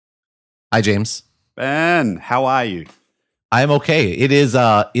Hi, James. Ben, how are you? I am okay. It is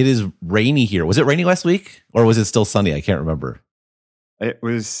rainy here. Was it rainy last week, or was it still sunny? I can't remember. It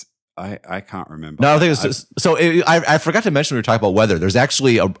was. I can't remember. No, I think it was. I forgot to mention when we were talking about weather. There's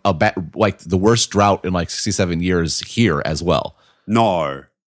actually like the worst drought in like 67 years here as well. No,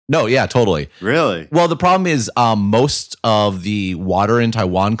 yeah, totally. Really? Well, the problem is most of the water in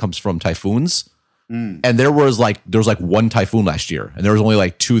Taiwan comes from typhoons. And there was like one typhoon last year, and there was only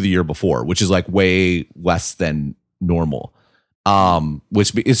like 2 the year before, which is like way less than normal.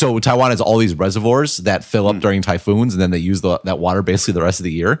 So Taiwan has all these reservoirs that fill up during typhoons, and then they use that water basically the rest of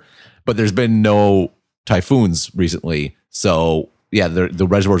the year. But there's been no typhoons recently, so yeah, the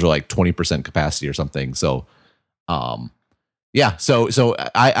reservoirs are like 20% capacity or something. So, yeah, so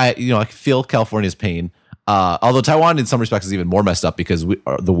I feel California's pain. Although Taiwan in some respects is even more messed up because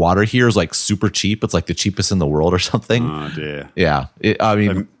the water here is like super cheap. It's like the cheapest in the world or something. Oh dear. Yeah.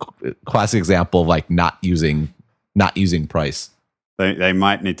 Classic example of like not using price. They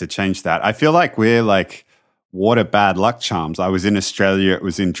might need to change that. I feel like we're like water bad luck charms. I was in Australia, it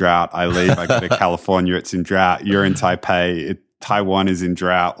was in drought. I leave, I go to California, it's in drought. You're in Taipei, Taiwan is in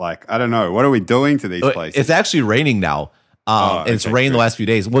drought. Like, I don't know. What are we doing to these places? It's actually raining now. And it's rained the last few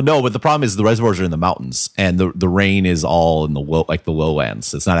days. Well, no, but the problem is the reservoirs are in the mountains, and the rain is all in the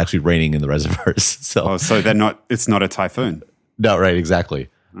lowlands. It's not actually raining in the reservoirs. So they're not. It's not a typhoon. No, right, exactly.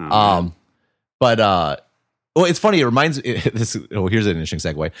 Well, it's funny. It reminds this. Oh, here's an interesting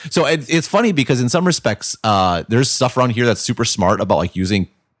segue. So it's funny because in some respects, there's stuff around here that's super smart about like using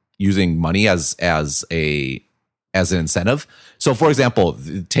money as an incentive. So, for example,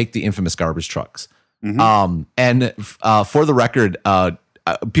 take the infamous garbage trucks. And for the record,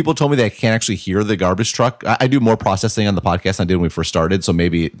 people told me they can't actually hear the garbage truck. I do more processing on the podcast than I did when we first started, so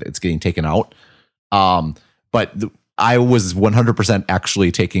maybe it's getting taken out. But I was 100%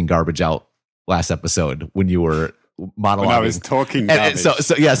 actually taking garbage out last episode when you were monologuing. When I was talking garbage. So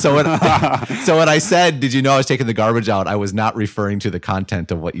when I said, "Did you know I was taking the garbage out?" I was not referring to the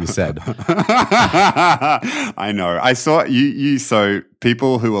content of what you said. I know. I saw you. So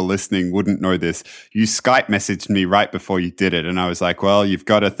people who are listening wouldn't know this. You Skype messaged me right before you did it, and I was like, "Well, you've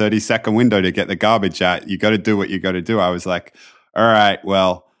got a 30-second window to get the garbage out. You got to do what you got to do." I was like, "All right,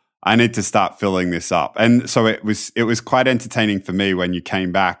 well, I need to start filling this up." And so it was quite entertaining for me when you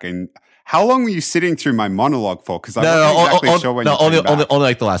came back. And how long were you sitting through my monologue for? Because I'm not exactly sure when you came back. Only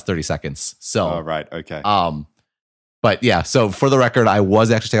like the last 30 seconds. So, right, okay. But yeah, so for the record, I was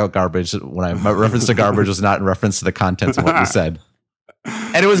actually taking out garbage when my reference to garbage was not in reference to the contents of what you said,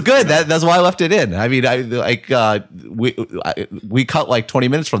 and it was good. That's why I left it in. I mean, we cut like 20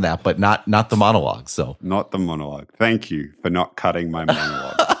 minutes from that, but not the monologue. So not the monologue. Thank you for not cutting my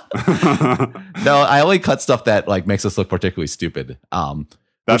monologue. No, I only cut stuff that like makes us look particularly stupid.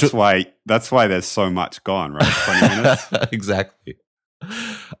 That's why there's so much gone, right? 20 minutes. Exactly.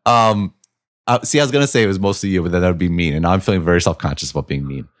 See, I was gonna say it was mostly you, but then that would be mean, and now I'm feeling very self-conscious about being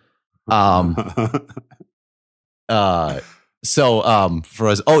mean. For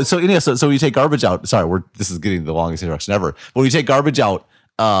us, so you take garbage out. Sorry, this is getting the longest introduction ever. But when you take garbage out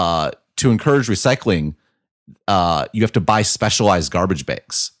to encourage recycling, you have to buy specialized garbage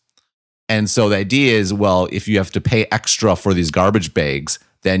bags. And so the idea is, well, if you have to pay extra for these garbage bags,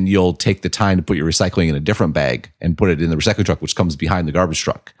 then you'll take the time to put your recycling in a different bag and put it in the recycling truck, which comes behind the garbage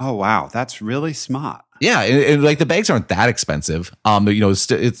truck. Oh, wow. That's really smart. Yeah. And like the bags aren't that expensive. They're maybe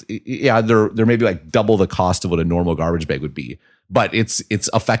like double the cost of what a normal garbage bag would be, but it's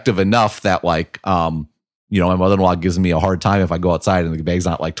effective enough that like, my mother-in-law gives me a hard time if I go outside and the bag's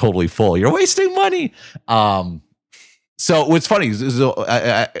not like totally full. You're wasting money. So what's funny is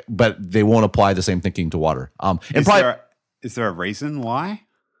but they won't apply the same thinking to water. Is there a reason why?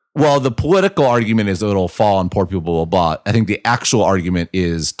 Well, the political argument is it'll fall on poor people, blah, blah, blah. I think the actual argument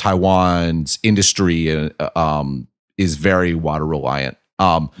is Taiwan's industry is very water reliant.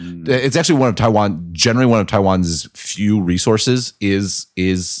 It's actually one of Taiwan's few resources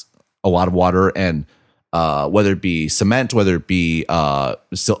is a lot of water, and whether it be cement, whether it be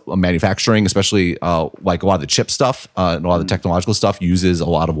manufacturing, especially like a lot of the chip stuff and a lot of the technological stuff uses a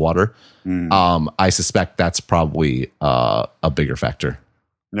lot of water. I suspect that's probably a bigger factor.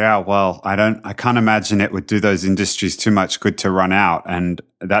 Yeah, well, I can't imagine it would do those industries too much good to run out. And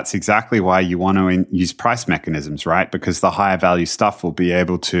that's exactly why you want to use price mechanisms, right? Because the higher value stuff will be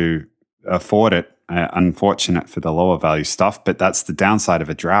able to afford it. Unfortunate for the lower value stuff, but that's the downside of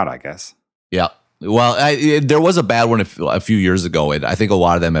a drought, I guess. Yeah. Well, there was a bad one a few years ago, and I think a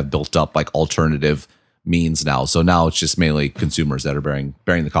lot of them have built up like alternative means now. So now it's just mainly consumers that are bearing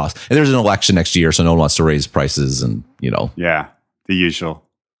the cost. And there's an election next year, so no one wants to raise prices, and Yeah, the usual.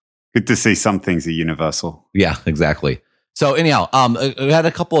 Good to see some things are universal. Yeah, exactly. So anyhow, I had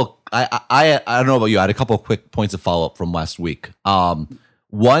a couple. I don't know about you. I had a couple of quick points of follow up from last week.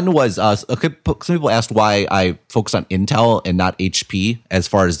 One was some people asked why I focused on Intel and not HP as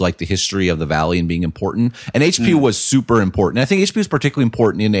far as like the history of the Valley and being important. And HP was super important. I think HP was particularly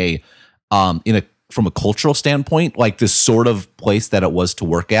important in a from a cultural standpoint, like this sort of place that it was to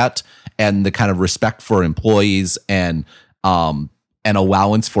work at, and the kind of respect for employees and an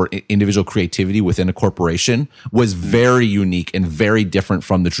allowance for individual creativity within a corporation was very unique and very different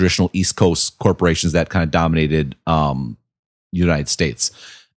from the traditional East Coast corporations that kind of dominated United States.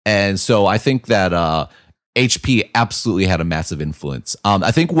 And so I think that HP absolutely had a massive influence.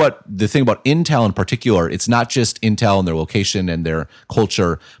 I think the thing about Intel in particular, it's not just Intel and their location and their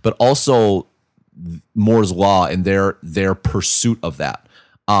culture, but also Moore's Law and their pursuit of that.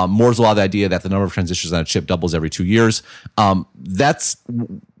 Moore's Law, the idea that the number of transistors on a chip doubles every 2 years. That's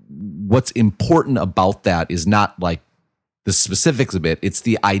what's important about that is not like the specifics of it. It's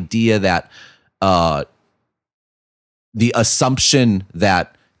the idea that the assumption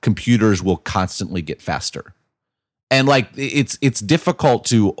that computers will constantly get faster. And like it's difficult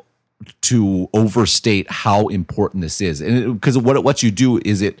to overstate how important this is. And because what you do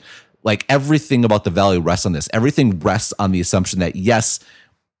is it like everything about the Valley rests on this. Everything rests on the assumption that yes,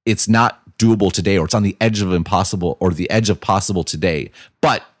 it's not doable today, or it's on the edge of impossible or the edge of possible today,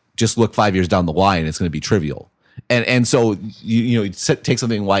 but just look 5 years down the line, it's going to be trivial. And so you take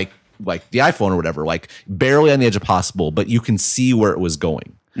something like the iPhone or whatever, like barely on the edge of possible, but you can see where it was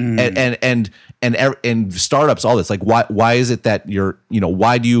going. And startups, all this, like why is it that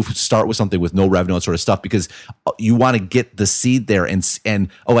why do you start with something with no revenue and sort of stuff? Because you want to get the seed there and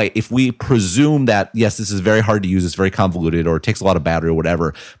okay, if we presume that yes, this is very hard to use, it's very convoluted, or it takes a lot of battery or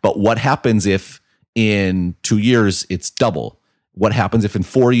whatever, but what happens if in 2 years it's double? What happens if in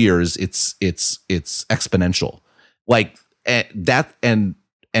 4 years it's exponential? Like that and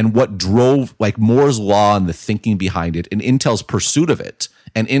what drove like Moore's Law and the thinking behind it and Intel's pursuit of it,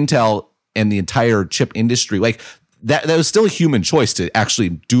 and Intel and the entire chip industry, like that was still a human choice to actually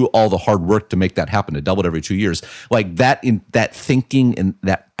do all the hard work to make that happen, to double it every 2 years. Like that thinking and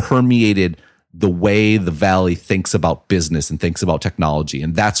that permeated the way the Valley thinks about business and thinks about technology.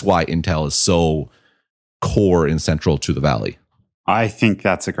 And that's why Intel is so core and central to the Valley. I think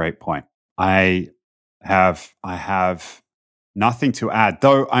that's a great point. I have nothing to add,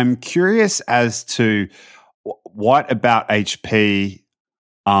 though I'm curious as to what about HP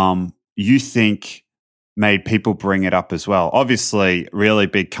you think made people bring it up as well. Obviously, really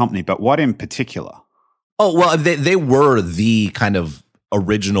big company, but what in particular? Oh, well, they were the kind of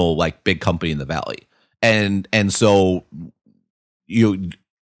original like big company in the Valley. And so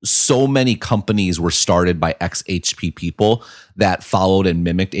so many companies were started by ex-HP people that followed and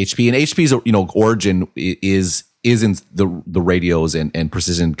mimicked HP. And HP's origin is in the radios and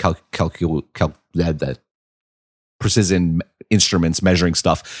precision precision instruments, measuring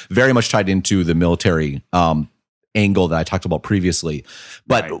stuff, very much tied into the military angle that I talked about previously.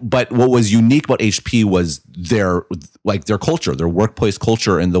 But what was unique about HP was their culture, their workplace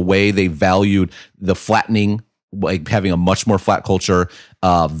culture, and the way they valued the flattening, like having a much more flat culture,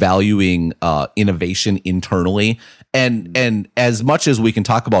 valuing innovation internally. And as much as we can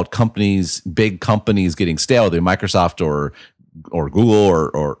talk about big companies getting stale, the Microsoft or Google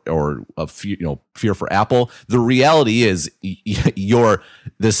or fear for Apple, the reality is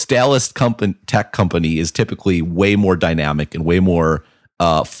the stalest tech company is typically way more dynamic and way more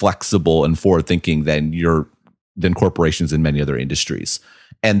flexible and forward thinking than corporations in many other industries.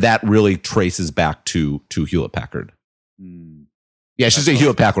 And that really traces back to Hewlett Packard. Yeah, I should say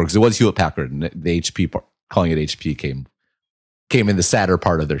Hewlett Packard because it was Hewlett Packard, and the HP part, calling it HP came in the sadder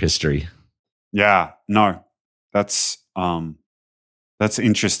part of their history. Yeah, no, that's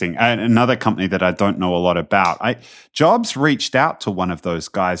interesting. And another company that I don't know a lot about. Jobs reached out to one of those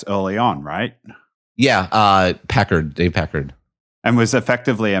guys early on, right? Yeah, Dave Packard, and was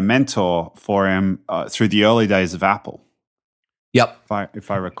effectively a mentor for him through the early days of Apple. Yep,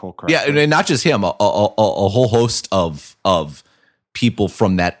 if I recall correctly. Yeah, and not just him, a whole host of people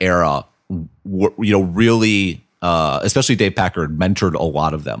from that era. Really, especially Dave Packard mentored a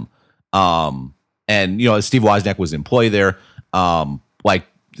lot of them. And Steve Wozniak was an employee there. But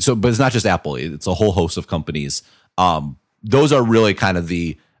it's not just Apple; it's a whole host of companies. Those are really kind of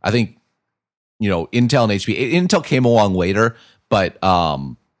I think, Intel and HP. Intel came along later, but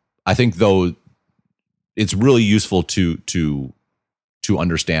I think though it's really useful to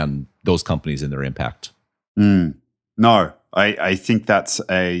understand those companies and their impact. No, I think that's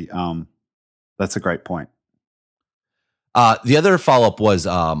a great point. The other follow-up was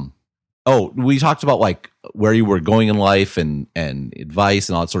Oh, we talked about like where you were going in life and advice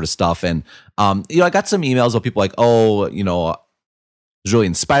and all that sort of stuff. And I got some emails of people like, oh, it's really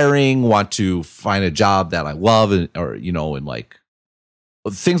inspiring, want to find a job that I love, and like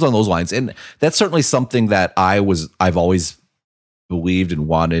things along those lines. And that's certainly something that I've always believed and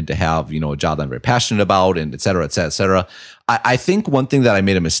wanted to have, a job that I'm very passionate about, and et cetera, et cetera, et cetera. I think one thing that I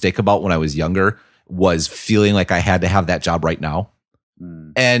made a mistake about when I was younger was feeling like I had to have that job right now.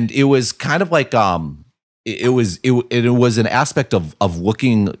 And it was kind of like it was an aspect of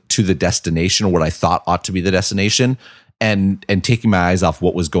looking to the destination, or what I thought ought to be the destination, and taking my eyes off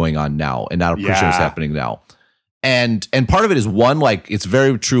what was going on now and not appreciating what's happening now. And part of it is, one, like, it's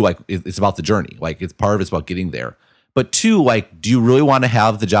very true, like it's about the journey, like it's part of it's about getting there. But two, like, do you really want to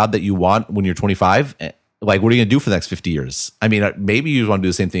have the job that you want when you're 25? Like, what are you going to do for the next 50 years? I mean, maybe you want to do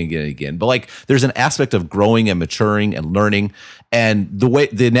the same thing again and again, but like, there's an aspect of growing and maturing and learning. And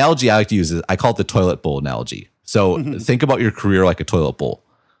the analogy I like to use is, I call it the toilet bowl analogy. So think about your career like a toilet bowl.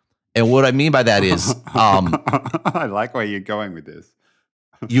 And what I mean by that is, I like where you're going with this.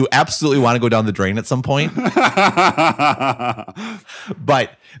 You absolutely want to go down the drain at some point.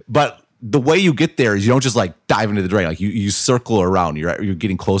 but the way you get there is, you don't just like dive into the drain. Like you circle around. You're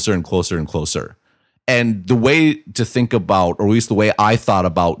getting closer and closer and closer. And the way to think about, or at least the way I thought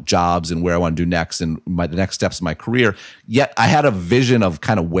about jobs and where I want to do next and the next steps in my career, yet I had a vision of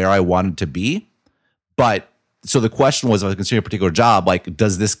kind of where I wanted to be. But so the question was, if I consider a particular job, like,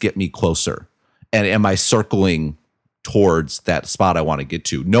 does this get me closer? And am I circling towards that spot I want to get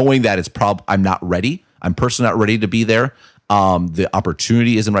to, knowing that I'm not ready. I'm personally not ready to be there. The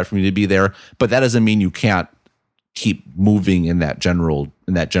opportunity isn't right for me to be there, but that doesn't mean you can't keep moving in that general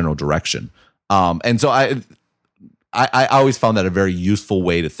direction. And so I always found that a very useful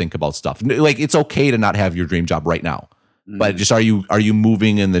way to think about stuff. Like, it's okay to not have your dream job right now, but just, are you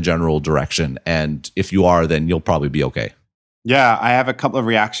moving in the general direction? And if you are, then you'll probably be okay. Yeah, I have a couple of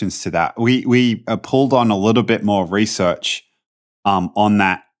reactions to that. We pulled on a little bit more research on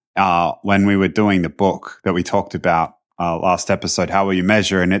that when we were doing the book that we talked about last episode, How Will You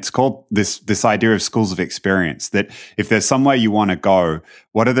Measure? And it's called this idea of schools of experience, that if there's somewhere you want to go,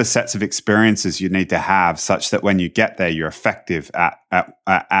 what are the sets of experiences you need to have such that when you get there, you're effective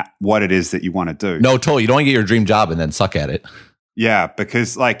at what it is that you want to do? No, totally. You don't want to get your dream job and then suck at it. Yeah,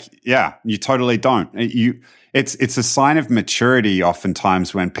 because you totally don't. It's a sign of maturity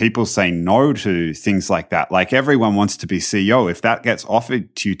oftentimes when people say no to things like that. Like, everyone wants to be CEO. If that gets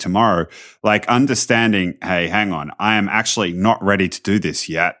offered to you tomorrow, like, understanding, hey, hang on, I am actually not ready to do this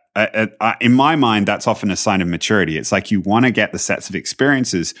yet. In my mind, that's often a sign of maturity. It's like, you want to get the sets of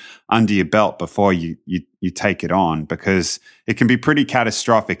experiences under your belt before you take it on, because it can be pretty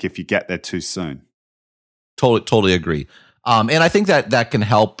catastrophic if you get there too soon. Totally agree. And I think that can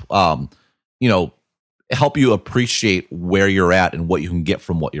help, help you appreciate where you're at and what you can get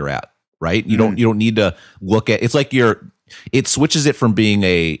from what you're at, right? You don't need to look at, it's like it switches it from being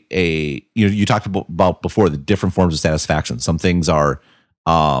you talked about before, the different forms of satisfaction. Some things are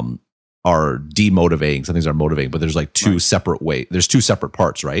demotivating, some things are motivating, but there's like two separate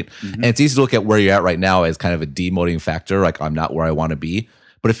parts, right? And it's easy to look at where you're at right now as kind of a demotivating factor, like, I'm not where I want to be.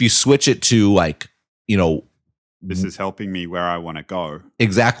 But if you switch it to, like, this is helping me where I want to go.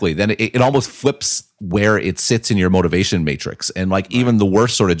 Exactly. Then it almost flips where it sits in your motivation matrix. And like, even the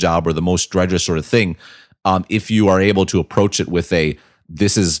worst sort of job or the most drudgeous sort of thing, if you are able to approach it with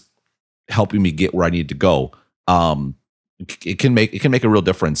this is helping me get where I need to go, it can make a real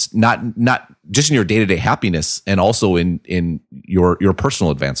difference. Not just in your day-to-day happiness, and also in your personal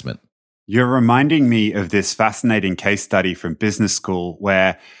advancement. You're reminding me of this fascinating case study from business school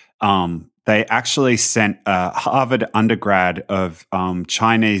where they actually sent a Harvard undergrad of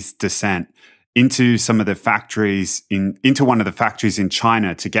Chinese descent into some of the factories into one of the factories in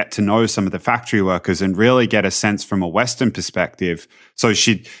China to get to know some of the factory workers and really get a sense from a Western perspective. So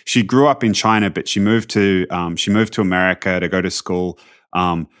she grew up in China, but she moved to America to go to school,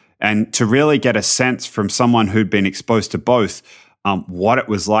 and to really get a sense from someone who'd been exposed to both what it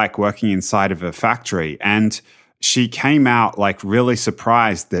was like working inside of a factory. And she came out like really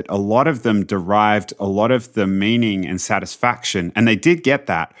surprised that a lot of them derived a lot of the meaning and satisfaction, and they did get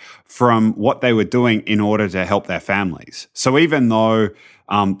that from what they were doing in order to help their families. So even though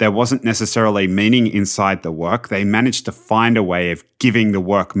there wasn't necessarily meaning inside the work, they managed to find a way of giving the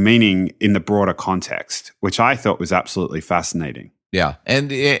work meaning in the broader context, which I thought was absolutely fascinating. Yeah.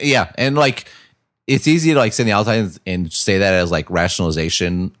 And like, it's easy to like sit on the outside and say that as like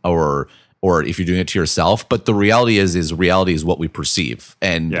rationalization or if you're doing it to yourself, but the reality is reality is what we perceive.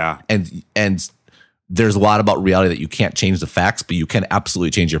 And there's a lot about reality that you can't change the facts, but you can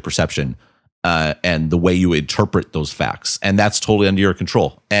absolutely change your perception and the way you interpret those facts, and that's totally under your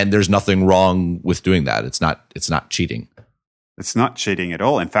control. And there's nothing wrong with doing that. It's not cheating. It's not cheating at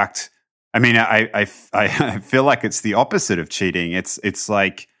all. In fact, I mean, I feel like it's the opposite of cheating. It's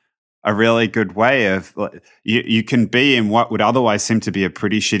like a really good way of you can be in what would otherwise seem to be a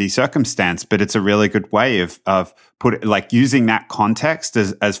pretty shitty circumstance, but it's a really good way of using that context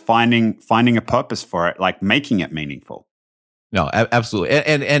as finding a purpose for it, like making it meaningful. No, absolutely,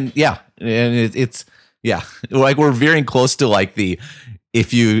 and yeah, and it's like we're veering close to like if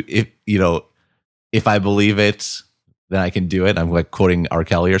I believe it, then I can do it. I'm like quoting R.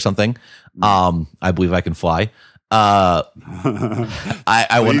 Kelly or something. I believe I can fly.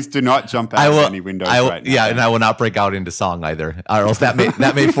 Please do not jump out of any windows right now. Yeah, and I will not break out into song either, or else that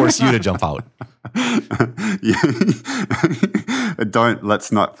may force you to jump out.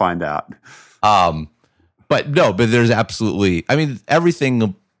 Let's not find out. But there's absolutely. I mean,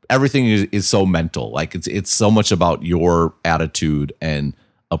 everything is so mental. Like it's so much about your attitude and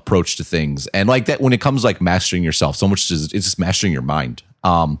approach to things, and like that when it comes like mastering yourself, so much it's just mastering your mind.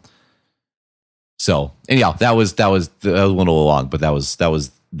 So anyhow, that was a little long, but that was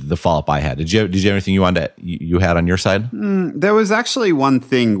the follow up I had. Did you have anything you had on your side? There was actually one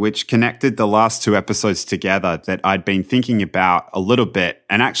thing which connected the last two episodes together that I'd been thinking about a little bit,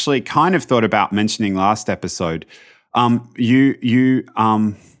 and actually kind of thought about mentioning last episode. You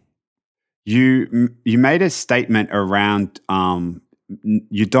made a statement around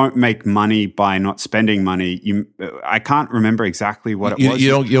you don't make money by not spending money. I can't remember exactly what it was.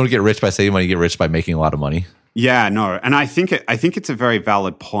 You don't get rich by saving money. You get rich by making a lot of money. Yeah, no, and I think it's a very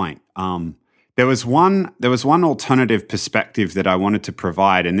valid point. There was one alternative perspective that I wanted to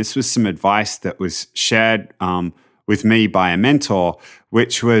provide, and this was some advice that was shared with me by a mentor,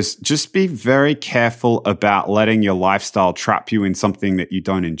 which was just be very careful about letting your lifestyle trap you in something that you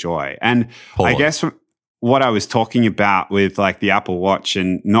don't enjoy. And I guess what I was talking about with like the Apple Watch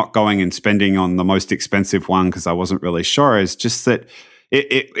and not going and spending on the most expensive one because I wasn't really sure is just that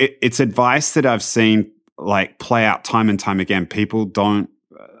it's advice that I've seen like play out time and time again. People don't,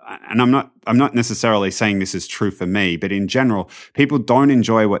 and I'm not necessarily saying this is true for me, but in general, people don't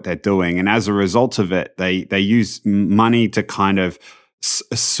enjoy what they're doing, and as a result of it, they use money to kind of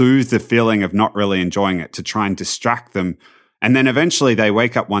soothe the feeling of not really enjoying it, to try and distract them. And then eventually they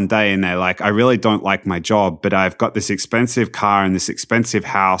wake up one day and they're like, I really don't like my job, but I've got this expensive car and this expensive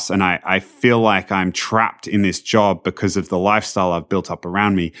house, and I feel like I'm trapped in this job because of the lifestyle I've built up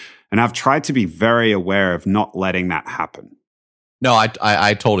around me. And I've tried to be very aware of not letting that happen. No,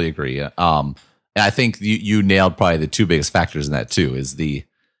 I totally agree. And I think you nailed probably the two biggest factors in that too, is the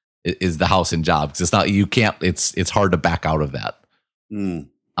house and job. Because it's hard to back out of that.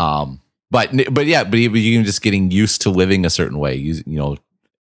 But you're just getting used to living a certain way.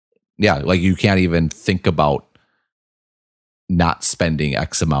 Like you can't even think about not spending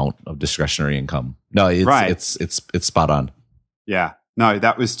X amount of discretionary income. No, it's spot on. Yeah. No,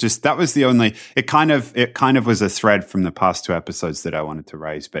 that was the only. It kind of was a thread from the past two episodes that I wanted to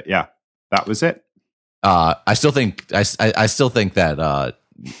raise. But yeah, that was it. I still think that.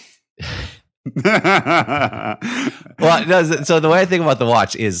 Well, no, so the way I think about the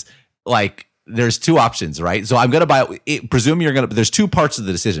watch is like there's two options, right? So I'm going to buy it. There's two parts of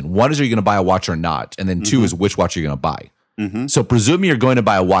the decision. One is, are you going to buy a watch or not? And then two is which watch you're going to buy. Mm-hmm. So presuming you're going to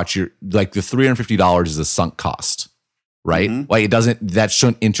buy a watch, you're like the $350 is a sunk cost, right? Mm-hmm. Like that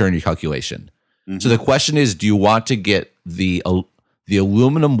shouldn't enter in your calculation. Mm-hmm. So the question is, do you want to get the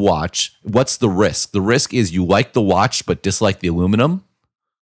aluminum watch? What's the risk? The risk is you like the watch, but dislike the aluminum.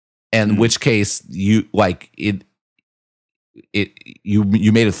 And in which case you like it. You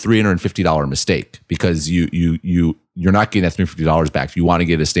made a $350 mistake because you're not getting that $350 back. If you want to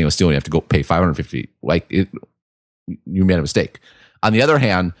get a stainless steel, you have to go pay $550. You made a mistake. On the other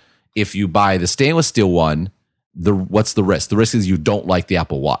hand, if you buy the stainless steel one, what's the risk? The risk is you don't like the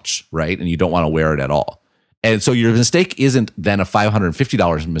Apple Watch, right? And you don't want to wear it at all. And so your mistake isn't then a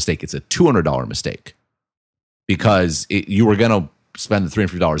 $550 mistake; it's a $200 mistake because you were going to spend the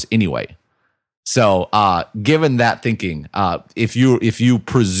 $350 anyway. So, given that thinking, if you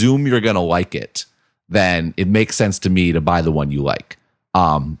presume you're going to like it, then it makes sense to me to buy the one you like.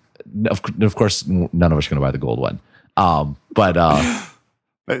 Of course, none of us are going to buy the gold one. But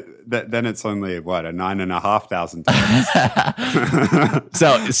then it's only a $9,500.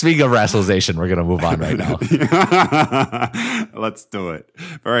 So, speaking of rationalization, we're going to move on right now. Let's do it.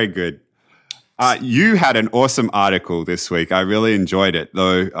 Very good. You had an awesome article this week. I really enjoyed it,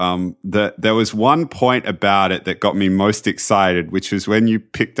 though. There was one point about it that got me most excited, which was when you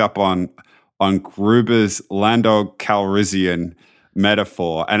picked up on on Gruber's Lando Calrissian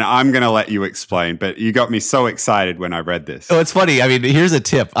metaphor, and I'm going to let you explain, but you got me so excited when I read this. Oh, it's funny. I mean, here's a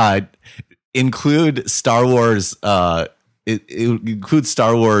tip. Include Star Wars it includes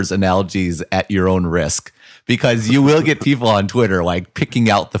Star Wars analogies at your own risk, because you will get people on Twitter like picking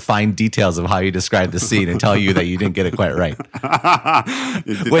out the fine details of how you describe the scene and tell you that you didn't get it quite right.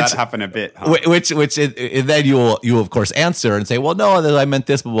 That happen a bit? Huh? And then you will of course answer and say, well, no, I meant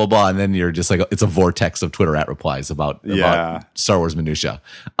this, blah blah blah, and then you're just like, it's a vortex of Twitter replies about Star Wars minutia.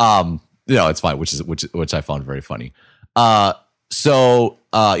 It's fine, which I found very funny. So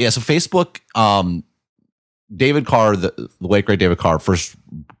Facebook. David Carr, the late great David Carr, first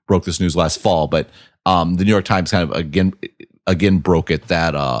broke this news last fall, but the New York Times kind of again broke it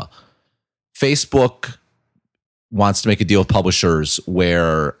that Facebook wants to make a deal with publishers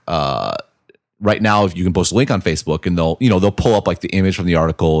where right now, if you can post a link on Facebook and they'll pull up like the image from the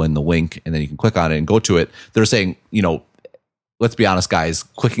article and the link, and then you can click on it and go to it. They're saying, let's be honest, guys,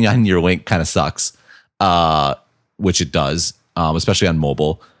 clicking on your link kind of sucks, which it does, especially on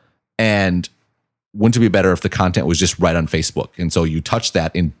mobile. And wouldn't it be better if the content was just right on Facebook? And so you touch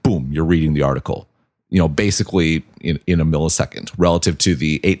that and boom, you're reading the article, basically in a millisecond relative to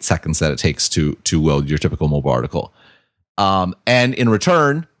the 8 seconds that it takes to load your typical mobile article. And in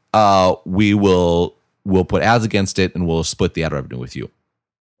return, we'll put ads against it and we'll split the ad revenue with you.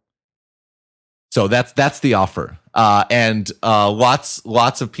 So that's the offer. And lots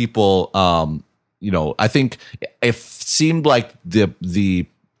of people, I think it seemed like the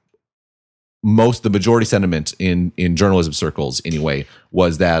majority sentiment in journalism circles anyway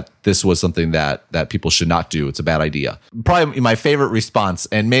was that this was something that people should not do. It's a bad idea. Probably my favorite response,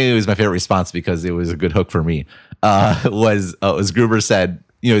 and maybe it was my favorite response because it was a good hook for me, was Gruber said,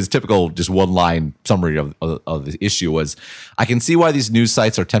 his typical just one line summary of the issue was, I can see why these news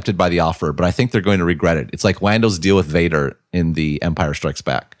sites are tempted by the offer, but I think they're going to regret it. It's like Lando's deal with Vader in The Empire Strikes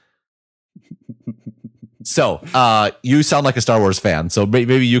Back. So you sound like a Star Wars fan, so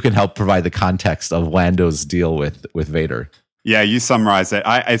maybe you can help provide the context of Lando's deal with Vader. Yeah, you summarize it.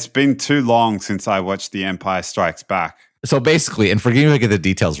 It's been too long since I watched The Empire Strikes Back. So basically, and forgive me if I get the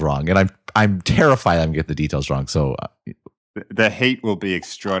details wrong, and I'm terrified I'm going to get the details wrong. So the hate will be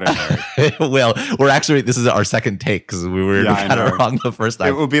extraordinary. Well, this is our second take because we got it wrong the first time.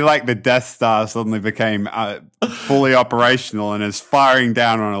 It will be like the Death Star suddenly became fully operational and is firing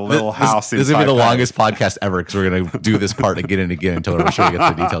down on a little house. This is going to be the longest podcast ever because we're going to do this part again and again until we're sure we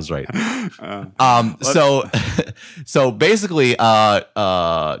get the details right. So basically,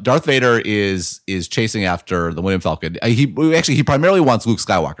 Darth Vader is chasing after the Millennium Falcon. He primarily wants Luke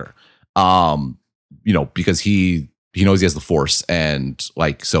Skywalker, because he knows he has the Force, and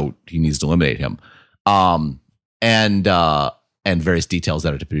so he needs to eliminate him, and various details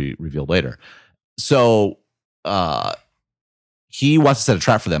that are to be revealed later. So he wants to set a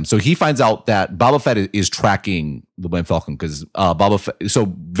trap for them. So he finds out that Boba Fett is tracking the Millennium Falcon because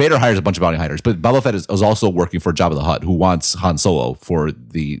So Vader hires a bunch of bounty hunters, but Boba Fett is also working for Jabba the Hutt, who wants Han Solo for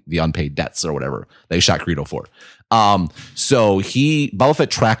the unpaid debts or whatever they shot Greedo for. So Boba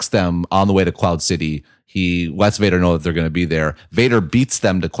Fett tracks them on the way to Cloud City. He lets Vader know that they're going to be there. Vader beats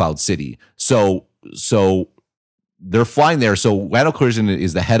them to Cloud City. So they're flying there. So Lando Calrissian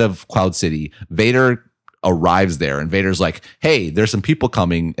is the head of Cloud City. Vader arrives there, and Vader's like, hey, there's some people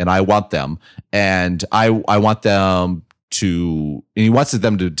coming, and I want them. And I want them to, and he wants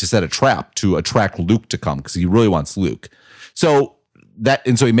them to set a trap to attract Luke to come because he really wants Luke. So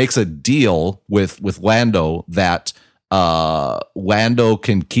he makes a deal with Lando that Lando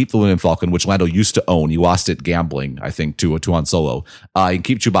can keep the Millennium Falcon, which Lando used to own. He lost it gambling, I think, to Han Solo. He can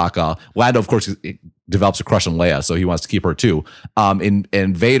keep Chewbacca. Lando, of course, develops a crush on Leia, so he wants to keep her too.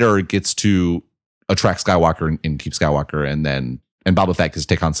 And Vader gets to attract Skywalker and keep Skywalker, and Boba Fett gets to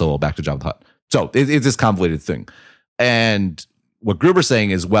take Han Solo back to Jabba the Hutt. So it's this convoluted thing. And what Gruber's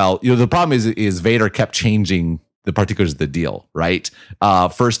saying is, the problem is Vader kept changing the particulars of the deal, right?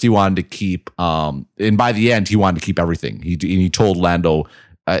 First, he wanted to keep, and by the end, he wanted to keep everything. He told Lando,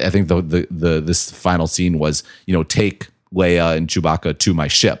 I think this final scene was, take Leia and Chewbacca to my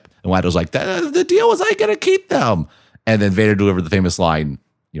ship. And Lando's like, the deal was I gonna keep them. And then Vader delivered the famous line,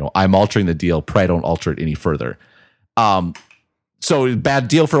 I'm altering the deal, pray don't alter it any further. So bad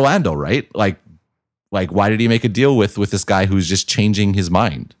deal for Lando, right? Like why did he make a deal with this guy who's just changing his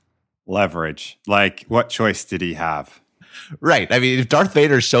mind? Leverage. What choice did he have? Right. I mean, if Darth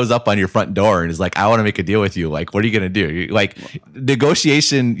Vader shows up on your front door and is like, I want to make a deal with you, what are you going to do?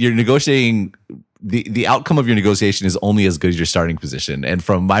 Negotiation, you're negotiating, the outcome of your negotiation is only as good as your starting position. And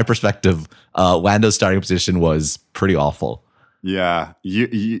from my perspective, Lando's starting position was pretty awful. Yeah,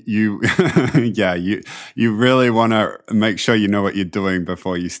 yeah, you really want to make sure you know what you're doing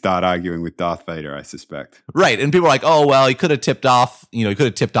before you start arguing with Darth Vader, I suspect. Right. And people are like, oh, well, he could have tipped off, he could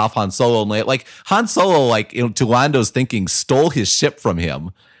have tipped off Han Solo. And like Han Solo, like, to Lando's thinking, stole his ship from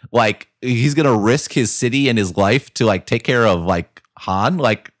him. Like, he's going to risk his city and his life to like take care of like Han.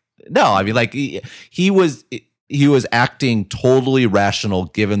 Like, no, I mean, like he was acting totally rational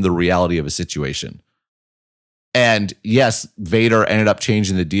given the reality of a situation. And yes, Vader ended up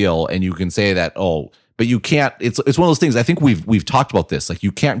changing the deal, and you can say that, but you can't. It's one of those things. I think we've talked about this. Like,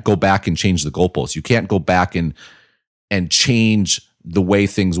 you can't go back and change the goalposts. You can't go back and change the way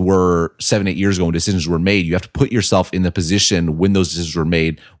things were 7-8 years ago when decisions were made. You have to put yourself in the position when those decisions were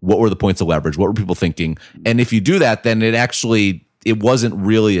made. What were the points of leverage? What were people thinking? And if you do that, then it wasn't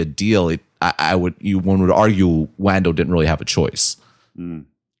really a deal. One would argue Lando didn't really have a choice. Mm.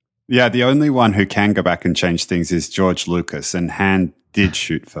 Yeah, the only one who can go back and change things is George Lucas, and Han did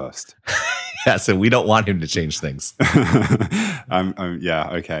shoot first. Yeah, so we don't want him to change things. Yeah,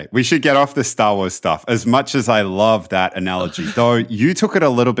 okay. We should get off the Star Wars stuff. As much as I love that analogy, though, you took it a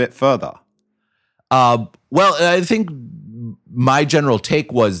little bit further. Well, I think my general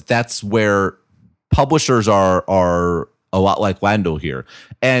take was that's where publishers are a lot like Lando here.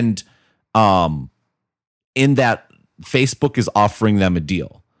 And in that Facebook is offering them a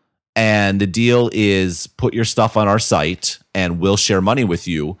deal. And the deal is put your stuff on our site and we'll share money with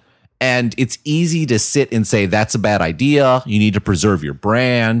you. And it's easy to sit and say, that's a bad idea. You need to preserve your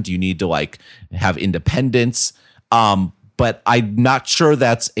brand. You need to like have independence. But I'm not sure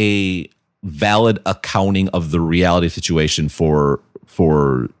that's a valid accounting of the reality situation for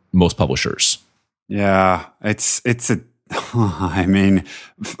most publishers. Yeah, it's I mean,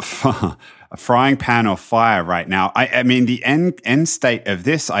 a frying pan of fire right now. I mean, the end state of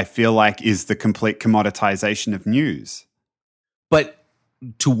this, I feel like, is the complete commoditization of news. But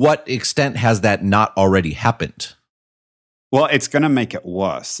to what extent has that not already happened? Well, it's going to make it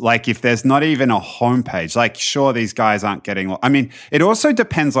worse. Like, if there's not even a homepage, like, sure, these guys aren't getting... I mean, it also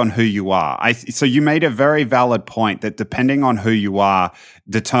depends on who you are. So you made a very valid point that depending on who you are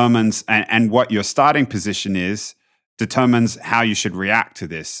determines, and what your starting position is, determines how you should react to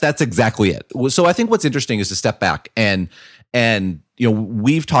this. That's exactly it. So I think what's interesting is to step back and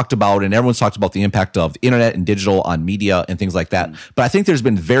we've talked about, and everyone's talked about the impact of internet and digital on media and things like that. But I think there's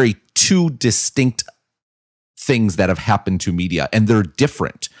been two distinct things that have happened to media, and they're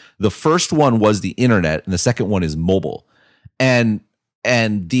different. The first one was the internet, and the second one is mobile. And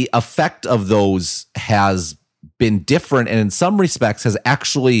the effect of those has been different, and in some respects has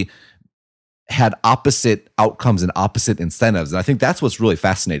actually had opposite outcomes and opposite incentives. And I think that's what's really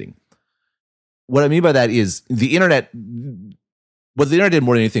fascinating. What I mean by that is what the internet did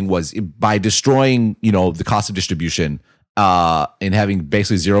more than anything was by destroying, the cost of distribution and having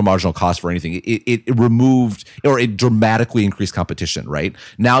basically zero marginal cost for anything, it removed, or it dramatically increased competition, right?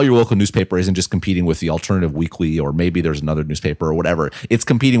 Now your local newspaper isn't just competing with the alternative weekly, or maybe there's another newspaper or whatever. It's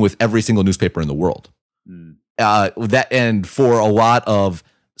competing with every single newspaper in the world. And for a lot of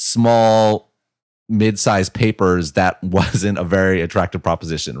small, mid-sized papers, that wasn't a very attractive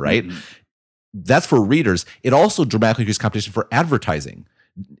proposition, right? Mm-hmm. That's for readers. It also dramatically increased competition for advertising.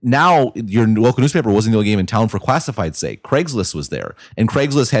 Now, your local newspaper wasn't the only game in town for classified's sake. Craigslist was there, and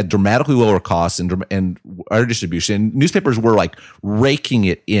Craigslist had dramatically lower costs and our distribution. Newspapers were like raking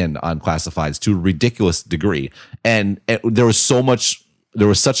it in on classifieds to a ridiculous degree, and there was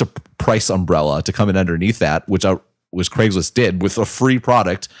such a price umbrella to come in underneath that, which Craigslist did with a free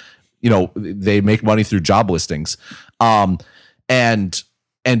product. They make money through job listings, and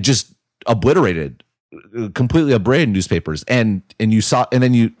just completely obliterated newspapers. And you saw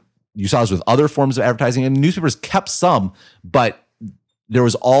this with other forms of advertising, and newspapers kept some, but there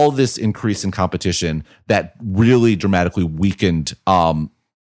was all this increase in competition that really dramatically weakened a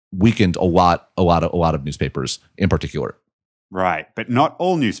lot of newspapers in particular. Right, but not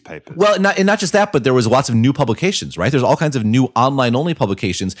all newspapers. Well, not just that, but there was lots of new publications, right? There's all kinds of new online-only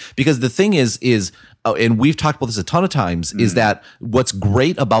publications, because the thing is, and we've talked about this a ton of times, is that what's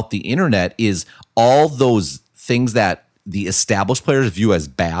great about the internet is all those things that the established players view as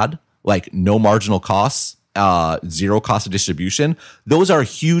bad, like no marginal costs, zero cost of distribution. Those are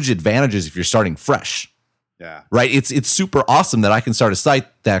huge advantages if you're starting fresh. Yeah. Right? It's super awesome that I can start a site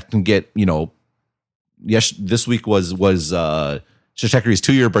that can get, yes, this week was Shashekari's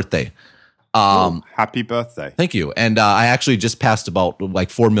 2-year birthday. Happy birthday. Thank you. And I actually just passed about like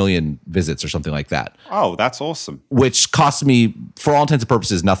 4 million visits or something like that. Oh, that's awesome. Which cost me, for all intents and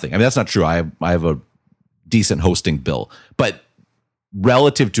purposes, nothing. I mean, that's not true. I have a decent hosting bill. But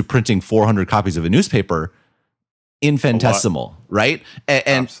relative to printing 400 copies of a newspaper, infinitesimal, right?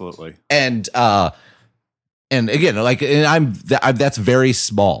 Absolutely. And again, like, and that's very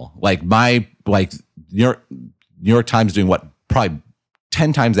small. Like New York Times doing what, probably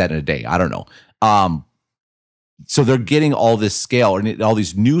 10 times that in a day. I don't know. So they're getting all this scale and all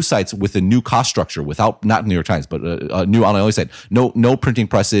these new sites with a new cost structure, without, not New York Times, but a new online only site. No printing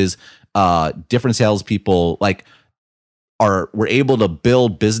presses, different salespeople. Like, we're able to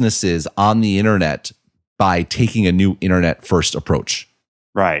build businesses on the internet by taking a new internet first approach.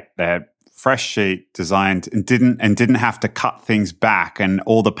 Right. They had fresh sheet designed and didn't have to cut things back and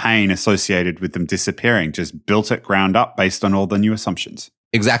all the pain associated with them disappearing. Just built it ground up based on all the new assumptions.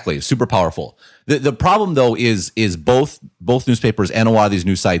 Exactly. Super powerful. The problem though is both newspapers and a lot of these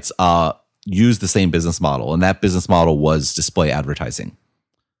news sites use the same business model, and that business model was display advertising.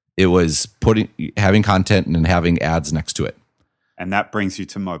 It was having content and having ads next to it. And that brings you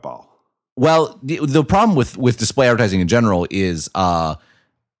to mobile. Well, the problem with display advertising in general is there's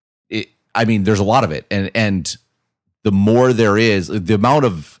a lot of it, and the more there is, the amount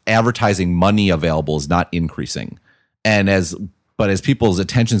of advertising money available is not increasing. But as people's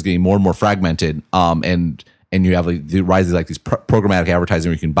attention is getting more and more fragmented, and you have the rise of like these programmatic advertising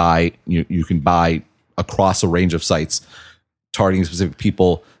where you can buy across a range of sites targeting specific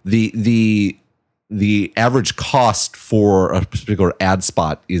people. The average cost for a particular ad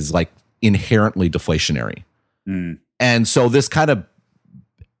spot is like inherently deflationary. And so this kind of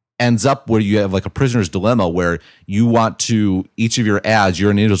ends up where you have like a prisoner's dilemma, where you want to, each of your ads, you're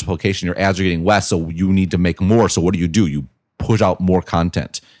an individual publication, your ads are getting less, so you need to make more. So what do? You push out more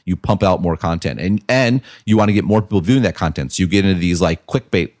content, you pump out more content, and you want to get more people viewing that content. So you get into these like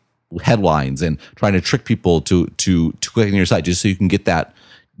clickbait headlines and trying to trick people to click on your site just so you can get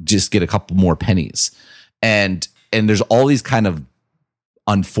a couple more pennies. And there's all these kind of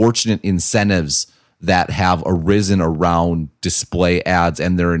unfortunate incentives that have arisen around display ads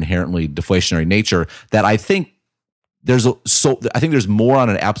and their inherently deflationary nature that I think there's more on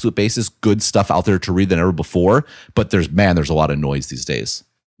an absolute basis good stuff out there to read than ever before, but there's a lot of noise these days.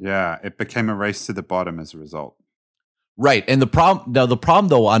 Yeah, it became a race to the bottom as a result. Right. And the problem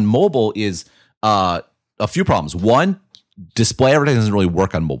though on mobile is a few problems. One, display advertising doesn't really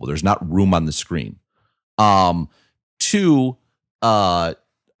work on mobile. There's not room on the screen. Two,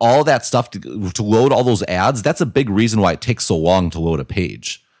 all that stuff to load all those ads, that's a big reason why it takes so long to load a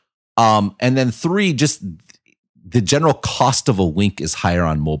page. And then three, just the general cost of a link is higher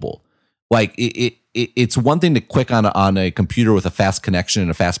on mobile. Like it's one thing to click on a computer with a fast connection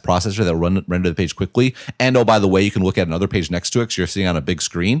and a fast processor that will render the page quickly. And oh, by the way, you can look at another page next to it because you're sitting on a big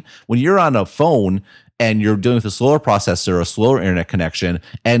screen. When you're on a phone and you're dealing with a slower processor, a slower internet connection,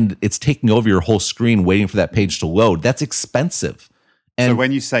 and it's taking over your whole screen waiting for that page to load, that's expensive. And so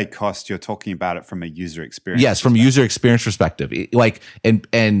when you say cost, you're talking about it from a user experience. Yes, from a user experience perspective.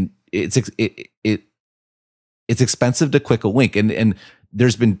 It's expensive to click a link, and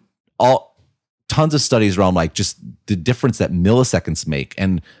there's been tons of studies around like just the difference that milliseconds make.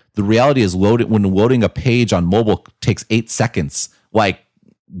 And the reality is, when loading a page on mobile takes 8 seconds, like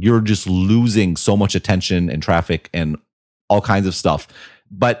you're just losing so much attention and traffic and all kinds of stuff.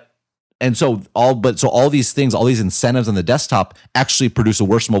 So all these things, all these incentives on the desktop actually produce a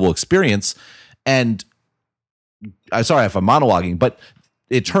worse mobile experience. And I'm sorry if I'm monologuing, but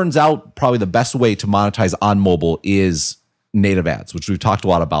it turns out probably the best way to monetize on mobile is native ads, which we've talked a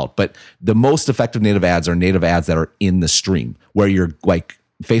lot about. But the most effective native ads are native ads that are in the stream, where you're like,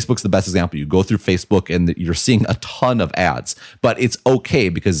 Facebook's the best example. You go through Facebook and you're seeing a ton of ads, but it's okay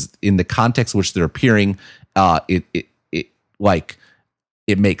because in the context in which they're appearing,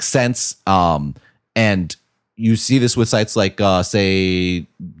 it makes sense. And you see this with sites like, say,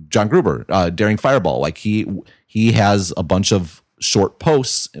 John Gruber, Daring Fireball. Like he has a bunch of short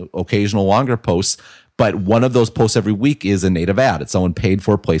posts, occasional longer posts, but one of those posts every week is a native ad. It's someone paid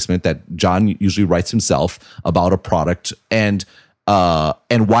for a placement that John usually writes himself about a product. And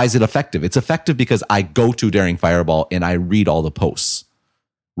why is it effective? It's effective because I go to Daring Fireball and I read all the posts,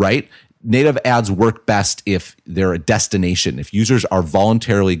 right? Native ads work best if they're a destination, if users are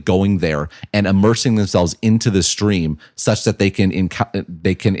voluntarily going there and immersing themselves into the stream such that they can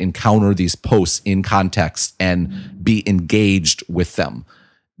encounter these posts in context and be engaged with them.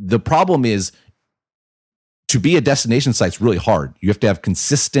 The problem is, to be a destination site is really hard. You have to have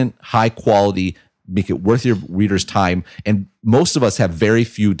consistent, high quality, make it worth your readers' time. And most of us have very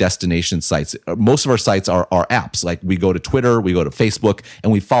few destination sites. Most of our sites are apps. Like we go to Twitter, we go to Facebook,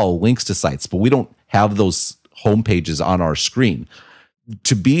 and we follow links to sites, but we don't have those homepages on our screen.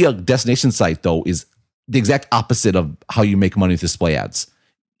 To be a destination site, though, is the exact opposite of how you make money with display ads.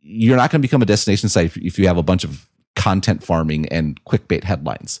 You're not going to become a destination site if you have a bunch of content farming and clickbait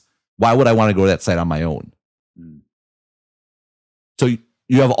headlines. Why would I want to go to that site on my own? So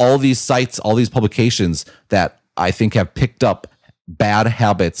you have all these sites, all these publications that I think have picked up bad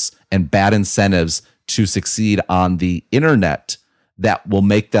habits and bad incentives to succeed on the internet that will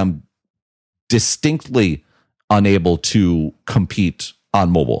make them distinctly unable to compete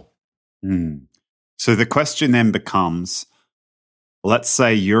on mobile. So the question then becomes, let's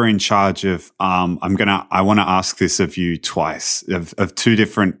say you're in charge of, I want to ask this of you twice of two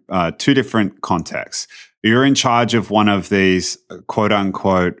different contexts. You're in charge of one of these quote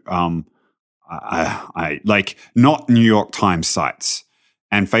unquote, like not New York Times sites,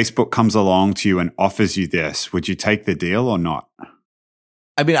 and Facebook comes along to you and offers you this. Would you take the deal or not?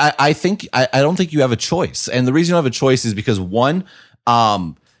 I mean, I don't think you have a choice. And the reason you have a choice is because one,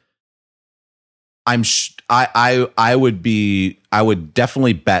 I would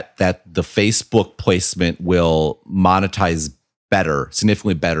definitely bet that the Facebook placement will monetize better,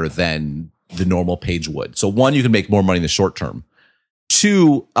 significantly better than the normal page would. So one, you can make more money in the short term.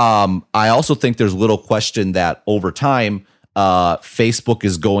 Two, I also think there's little question that over time, Facebook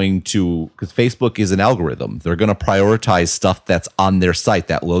is going to, because Facebook is an algorithm, they're going to prioritize stuff that's on their site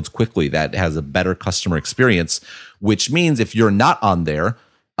that loads quickly, that has a better customer experience, which means if you're not on there,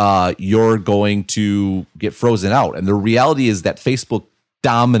 you're going to get frozen out. And the reality is that Facebook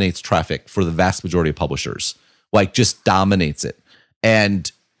dominates traffic for the vast majority of publishers, like just dominates it.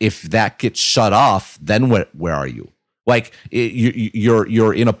 And if that gets shut off, then where are you? Like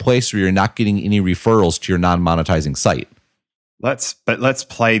you're in a place where you're not getting any referrals to your non-monetizing site. Let's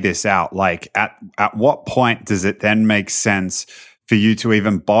play this out. Like at what point does it then make sense for you to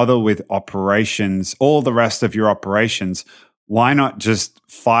even bother with operations, all the rest of your operations? Why not just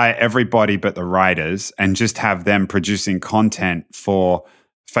fire everybody but the writers and just have them producing content for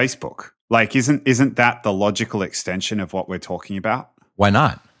Facebook? Like, isn't that the logical extension of what we're talking about? Why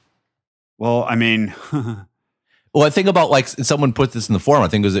not? Well, I mean, well, I think about, like, someone put this in the forum, I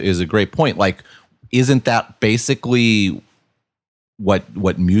think is a great point. Like, isn't that basically what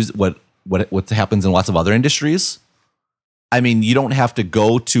happens in lots of other industries? I mean, you don't have to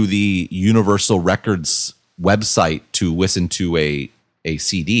go to the Universal Records website to listen to a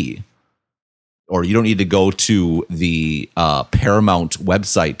CD, or you don't need to go to the Paramount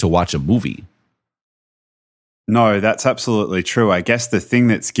website to watch a movie. No, that's absolutely true. I guess the thing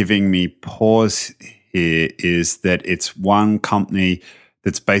that's giving me pause here is that it's one company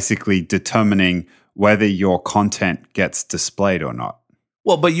that's basically determining whether your content gets displayed or not.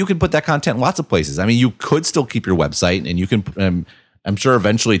 Well, but you can put that content in lots of places. I mean, you could still keep your website, and you can, I'm sure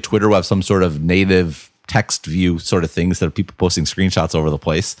eventually Twitter will have some sort of native text view sort of thing instead of people posting screenshots over the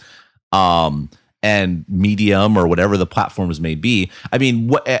place. And Medium or whatever the platforms may be. I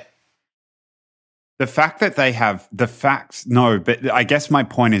mean, the fact that they have but I guess my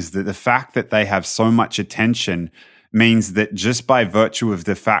point is that the fact that they have so much attention means that just by virtue of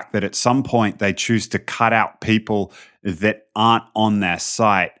the fact that at some point they choose to cut out people that aren't on their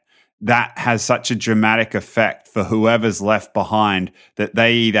site, that has such a dramatic effect for whoever's left behind that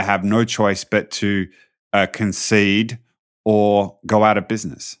they either have no choice but to concede or go out of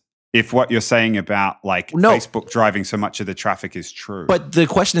business. If what you're saying about Facebook driving so much of the traffic is true. But the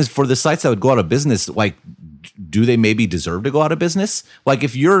question is, for the sites that would go out of business, like, do they maybe deserve to go out of business? Like,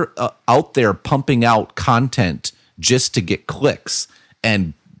 if you're out there pumping out content just to get clicks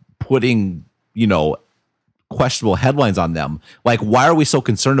and putting, questionable headlines on them, like, why are we so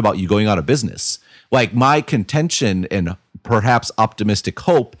concerned about you going out of business? Like, my contention and perhaps optimistic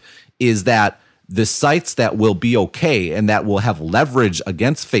hope is that the sites that will be okay and that will have leverage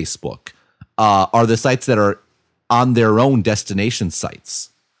against Facebook are the sites that are on their own destination sites.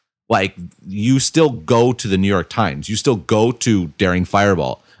 Like, you still go to the New York Times. You still go to Daring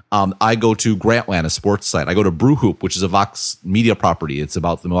Fireball. I go to Grantland, a sports site. I go to Brew Hoop, which is a Vox Media property. It's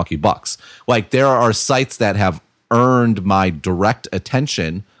about the Milwaukee Bucks. Like, there are sites that have earned my direct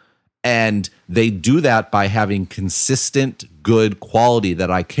attention, and they do that by having consistent, good quality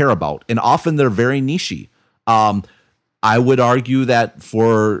that I care about. And often they're very niche-y. I would argue that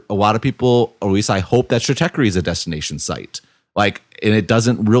for a lot of people, or at least I hope, that Stratechery is a destination site. Like, and it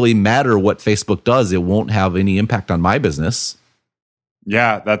doesn't really matter what Facebook does. It won't have any impact on my business.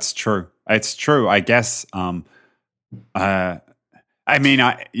 Yeah, that's true. It's true. I guess, it's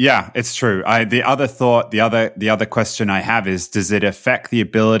true. The other question I have is, does it affect the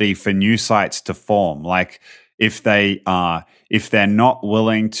ability for new sites to form? Like, if they're not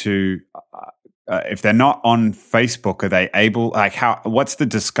willing to if they're not on Facebook, are they able, like, what's the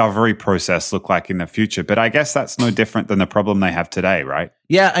discovery process look like in the future? But I guess that's no different than the problem they have today, right?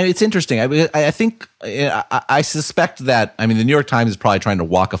 Yeah, I mean, it's interesting. I think I suspect that, I mean, the New York Times is probably trying to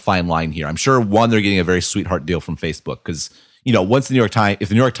walk a fine line here. I'm sure, one, they're getting a very sweetheart deal from Facebook because, you know, once if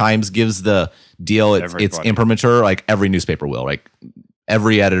the New York Times gives the deal, it's imprimatur, like every newspaper will, like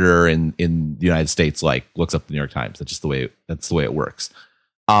every editor in the United States, like, looks up the New York Times. That's just the way it works.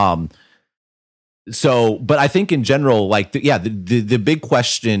 So, but I think in general, like, the big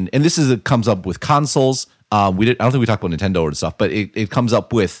question, and comes up with consoles. I don't think we talked about Nintendo or stuff, but it comes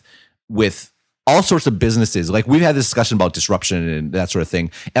up with all sorts of businesses. Like, we've had this discussion about disruption and that sort of thing.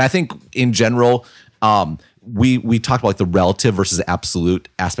 And I think in general, we talked about like the relative versus absolute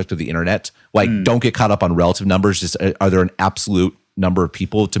aspect of the internet. Like, don't get caught up on relative numbers. Just are there an absolute number of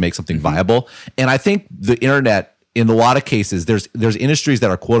people to make something viable? And I think the internet, in a lot of cases, there's industries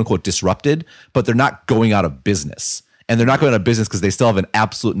that are quote unquote disrupted, but they're not going out of business. And they're not going out of business because they still have an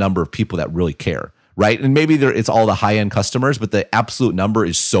absolute number of people that really care, right? And maybe it's all the high end customers, but the absolute number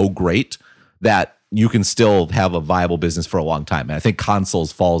is so great that you can still have a viable business for a long time. And I think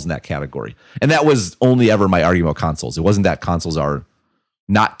consoles falls in that category. And that was only ever my argument about consoles. It wasn't that consoles are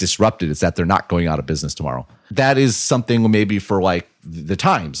not disrupted. It's that they're not going out of business tomorrow. That is something maybe for like the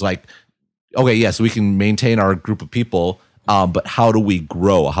Times, like, okay, yes, we can maintain our group of people, but how do we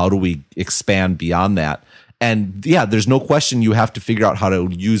grow? How do we expand beyond that? And yeah, there's no question you have to figure out how to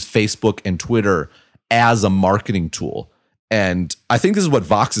use Facebook and Twitter as a marketing tool. And I think this is what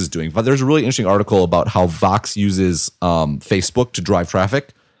Vox is doing. But there's a really interesting article about how Vox uses Facebook to drive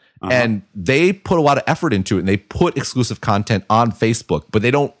traffic. And they put a lot of effort into it, and they put exclusive content on Facebook, but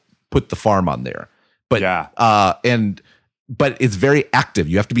they don't put the farm on there. But but it's very active.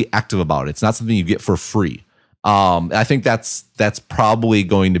 You have to be active about it. It's not something you get for free. I think that's probably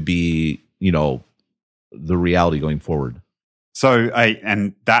going to be, you know, the reality going forward. So,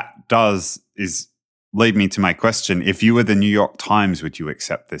 and that is lead me to my question. If you were the New York Times, would you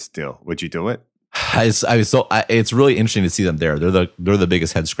accept this deal? Would you do it? It's really interesting to see them there. They're the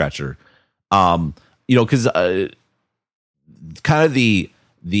biggest head scratcher. You know, because kind of the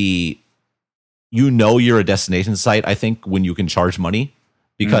you're a destination site, I think, when you can charge money,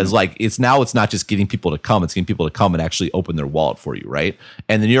 because like it's not just getting people to come, it's getting people to come and actually open their wallet for you, right?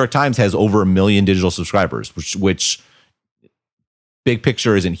 And the New York Times has over 1 million digital subscribers, which big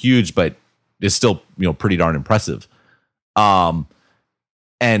picture isn't huge, but is still, you know, pretty darn impressive. And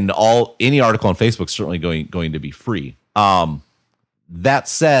any article on Facebook is certainly going to be free. That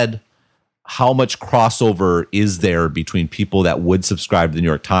said, how much crossover is there between people that would subscribe to the New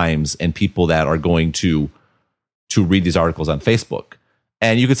York Times and people that are going to read these articles on Facebook?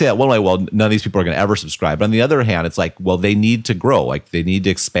 And you could say that one way, well, none of these people are going to ever subscribe. But on the other hand, it's like, well, they need to grow. Like, they need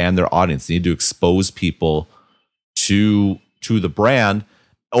to expand their audience. They need to expose people to the brand.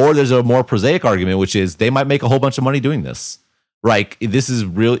 Or there's a more prosaic argument, which is they might make a whole bunch of money doing this. Like, this is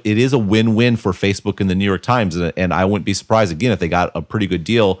real. It is a win-win for Facebook and the New York Times. And I wouldn't be surprised, again, if they got a pretty good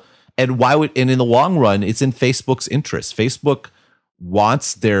deal. And in the long run, it's in Facebook's interest. Facebook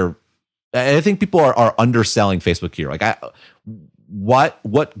wants I think people are underselling Facebook here. Like,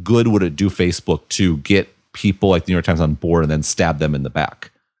 what good would it do Facebook to get people like the New York Times on board and then stab them in the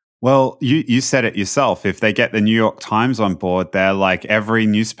back? Well, you said it yourself. If they get the New York Times on board, they're like every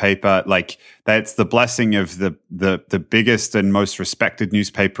newspaper, like that's the blessing of the biggest and most respected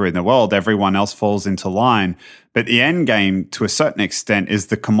newspaper in the world. Everyone else falls into line. But the end game, to a certain extent, is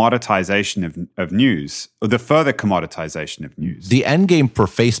the commoditization of news, or the further commoditization of news. The end game for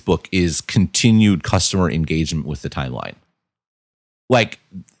Facebook is continued customer engagement with the timeline. But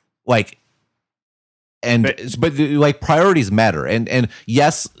priorities matter. And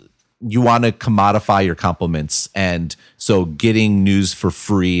yes, you want to commodify your compliments. And so getting news for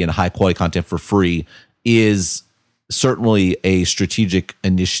free and high quality content for free is certainly a strategic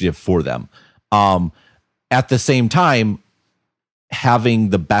initiative for them. At the same time,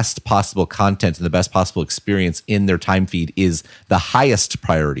 having the best possible content and the best possible experience in their time feed is the highest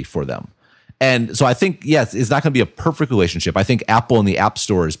priority for them. And so I think, yes, it's not going to be a perfect relationship. I think Apple and the App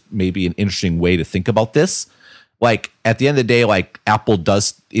Store is maybe an interesting way to think about this. Like, at the end of the day, like, Apple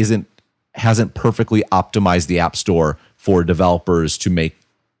hasn't perfectly optimized the App Store for developers to make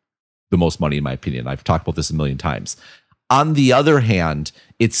the most money, in my opinion. I've talked about this a million times. On the other hand,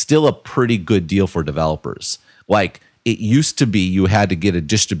 it's still a pretty good deal for developers. Like, it used to be you had to get a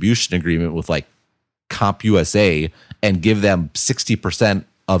distribution agreement with like CompUSA and give them 60%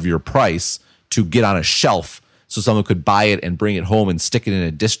 of your price to get on a shelf so someone could buy it and bring it home and stick it in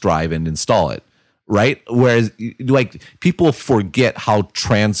a disk drive and install it. right? Whereas like people forget how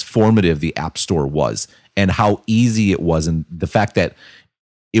transformative the App Store was and how easy it was, and the fact that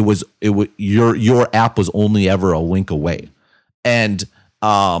your app was only ever a link away. And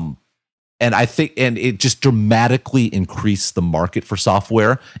I think, and it just dramatically increased the market for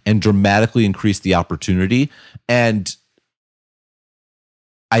software and dramatically increased the opportunity. And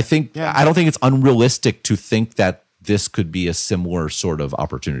I think, I don't think it's unrealistic to think that this could be a similar sort of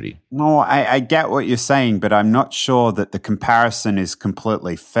opportunity. No, I get what you're saying, but I'm not sure that the comparison is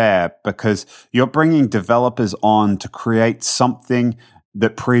completely fair, because you're bringing developers on to create something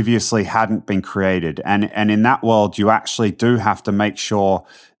that previously hadn't been created. And in that world, you actually do have to make sure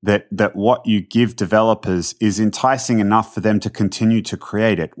that what you give developers is enticing enough for them to continue to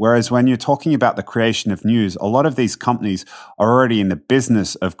create it. Whereas when you're talking about the creation of news, a lot of these companies are already in the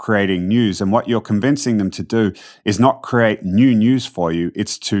business of creating news. And what you're convincing them to do is not create new news for you.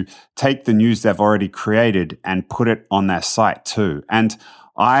 It's to take the news they've already created and put it on their site too. And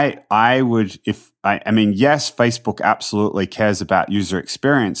I would, I mean, yes, Facebook absolutely cares about user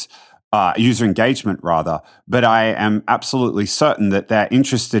experience, user engagement rather, but I am absolutely certain that they're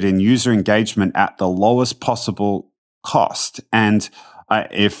interested in user engagement at the lowest possible cost. And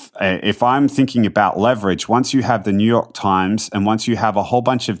if I'm thinking about leverage, once you have the New York Times and once you have a whole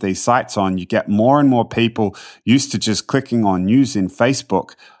bunch of these sites on, you get more and more people used to just clicking on news in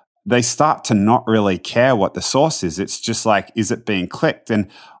Facebook. They start to not really care what the source is. It's just like, is it being clicked? And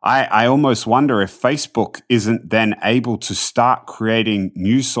I almost wonder if Facebook isn't then able to start creating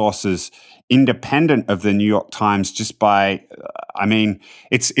news sources independent of the New York Times just by,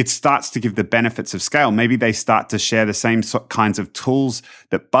 it starts to give the benefits of scale. Maybe they start to share the same kinds of tools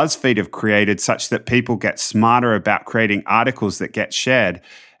that BuzzFeed have created, such that people get smarter about creating articles that get shared.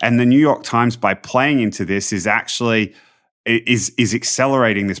 And the New York Times, by playing into this, is actually is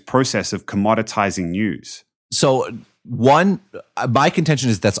accelerating this process of commoditizing news. So one, my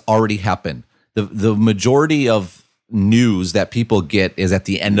contention is that's already happened. The majority of news that people get is at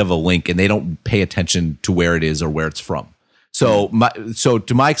the end of a link, and they don't pay attention to where it is or where it's from. So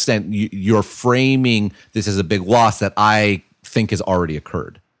to my extent, you're framing this as a big loss that I think has already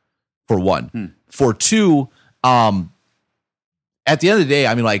occurred, for one. For two, at the end of the day,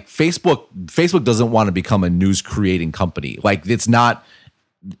 I mean, like Facebook doesn't want to become a news creating company. Like it's not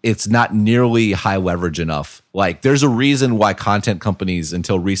nearly high leverage enough. Like there's a reason why content companies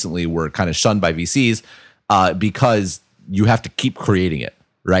until recently were kind of shunned by VCs, because you have to keep creating it,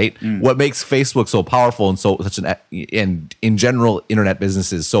 right? What makes Facebook so powerful and in general internet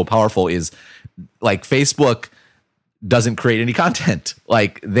businesses so powerful is like Facebook doesn't create any content.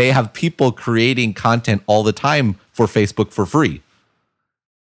 Like they have people creating content all the time for Facebook for free.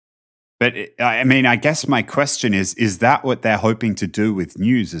 But I mean, I guess my question is that what they're hoping to do with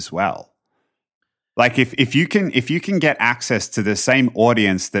news as well? Like if you can get access to the same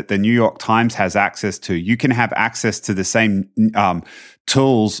audience that the New York Times has access to, you can have access to the same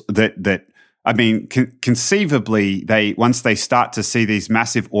tools that I mean, conceivably, once they start to see these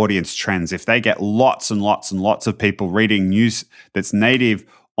massive audience trends, if they get lots and lots and lots of people reading news that's native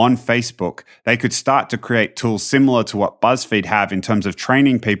on Facebook, they could start to create tools similar to what BuzzFeed have in terms of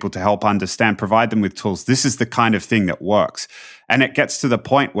training people to help understand, provide them with tools. This is the kind of thing that works. And it gets to the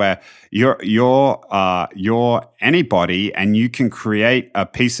point where you're anybody and you can create a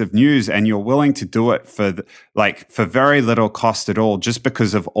piece of news and you're willing to do it for very little cost at all, just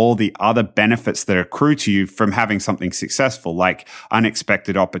because of all the other benefits that accrue to you from having something successful, like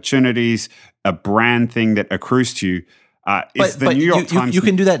unexpected opportunities, a brand thing that accrues to you. But New York Times. You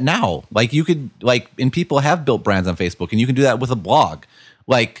can do that now. Like you could, and people have built brands on Facebook, and you can do that with a blog.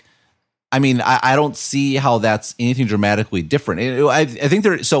 Like, I mean, I don't see how that's anything dramatically different. I think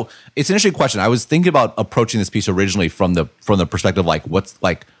so it's an interesting question. I was thinking about approaching this piece originally from the perspective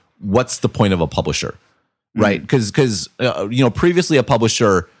what's the point of a publisher, right? Because previously a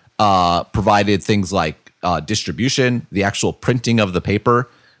publisher provided things like distribution, the actual printing of the paper,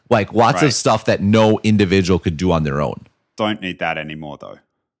 like lots of stuff that no individual could do on their own. Don't need that anymore, though.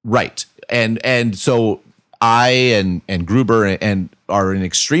 Right, and so I and Gruber and are an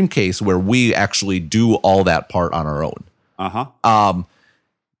extreme case where we actually do all that part on our own.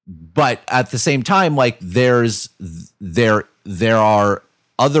 But at the same time, like there are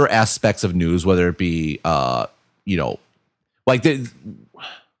other aspects of news, whether it be I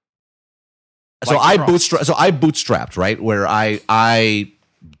bootstrapped, right, where I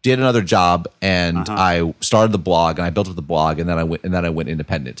did another job and I started the blog and I built up the blog and then I went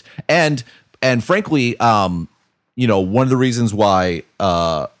independent. And frankly, one of the reasons why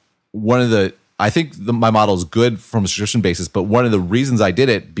I think my model is good from a subscription basis, but one of the reasons I did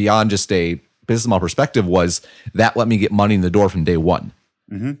it beyond just a business model perspective was that let me get money in the door from day one.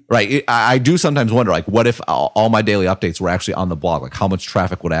 Right. I do sometimes wonder, like, what if all my daily updates were actually on the blog? Like, how much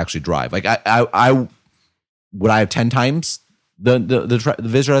traffic would I actually drive? Like, I would I have 10 times the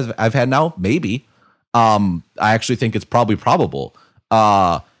visitors I've had now? Maybe. I actually think it's probably probable.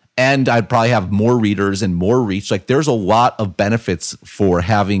 And I'd probably have more readers and more reach. Like, there's a lot of benefits for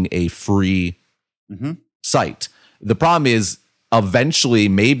having a free site. The problem is, eventually,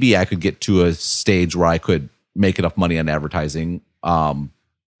 maybe I could get to a stage where I could make enough money on advertising.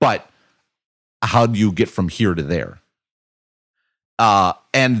 But how do you get from here to there?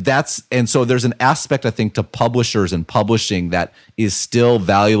 And so there's an aspect, I think, to publishers and publishing that is still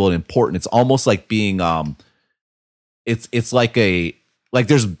valuable and important. It's almost like being, it's like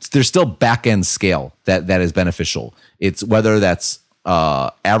there's still back end scale that is beneficial. It's whether that's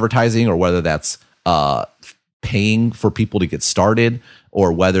advertising or whether that's paying for people to get started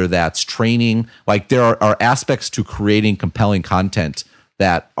or whether that's training. Like, there are aspects to creating compelling content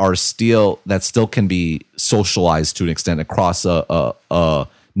that still can be socialized to an extent across a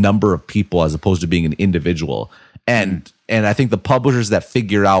number of people as opposed to being an individual. And I think the publishers that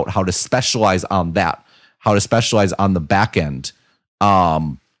figure out how to specialize on that, how to specialize on the back end,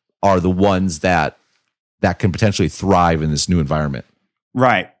 are the ones that can potentially thrive in this new environment.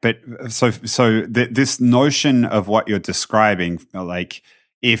 Right. But this notion of what you're describing, like,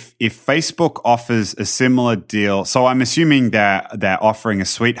 if Facebook offers a similar deal, so I'm assuming they're offering a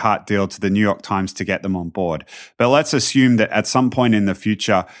sweetheart deal to the New York Times to get them on board. But let's assume that at some point in the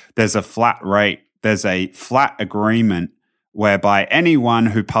future, there's a flat rate, there's a flat agreement whereby anyone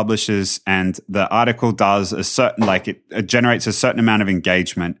who publishes and the article does a certain, like, it generates a certain amount of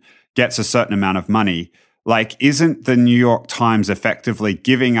engagement, gets a certain amount of money. Like, isn't the New York Times effectively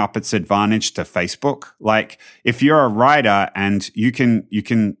giving up its advantage to Facebook? Like, if you're a writer and you can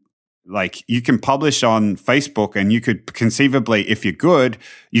publish on Facebook, and you could conceivably, if you're good,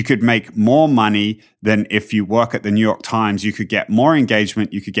 you could make more money than if you work at the New York Times. You could get more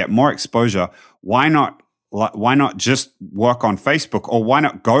engagement, you could get more exposure. Why not just work on Facebook, or why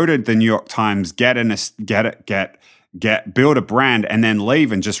not go to the New York Times, build a brand, and then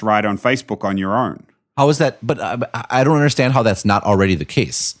leave and just write on Facebook on your own? How is that? But I don't understand how that's not already the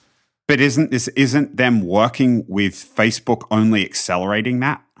case. But isn't them working with Facebook only accelerating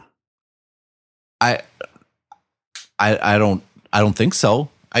that? I don't think so.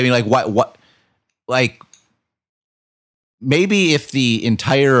 I mean, like, what like, maybe if the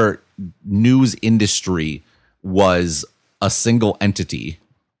entire news industry was a single entity,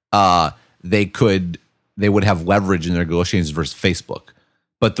 they would have leverage in their negotiations versus Facebook.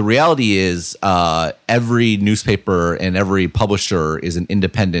 But the reality is, every newspaper and every publisher is an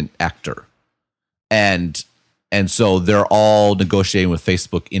independent actor, and so they're all negotiating with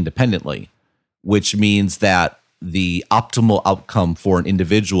Facebook independently, which means that the optimal outcome for an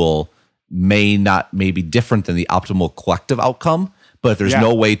individual may be different than the optimal collective outcome. But if there's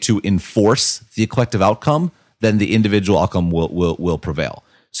no way to enforce the collective outcome, then the individual outcome will prevail.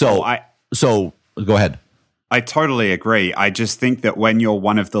 So go ahead. I totally agree. I just think that when you're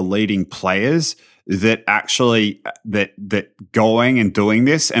one of the leading players that actually that going and doing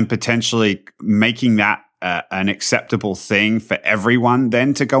this and potentially making that an acceptable thing for everyone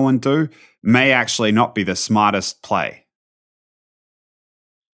then to go and do may actually not be the smartest play.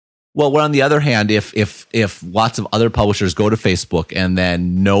 Well, on the other hand, if lots of other publishers go to Facebook and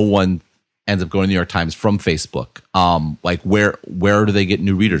then no one ends up going to the New York Times from Facebook, like, where do they get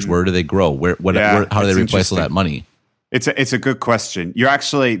new readers? Where do they grow? How do they replace all that money? It's a good question.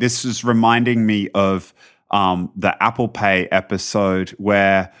 This is reminding me of the Apple Pay episode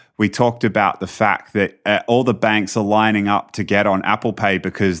where we talked about the fact that all the banks are lining up to get on Apple Pay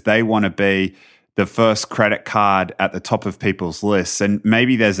because they want to be the first credit card at the top of people's lists. And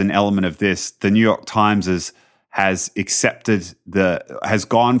maybe there's an element of this. The New York Times has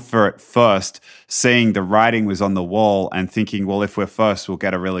gone for it first, seeing the writing was on the wall and thinking, well, if we're first, we'll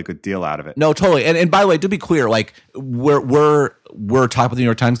get a really good deal out of it. No, totally. And by the way, to be clear, like, we're talking about the New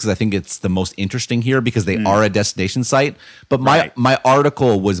York Times because I think it's the most interesting here because they are a destination site. But my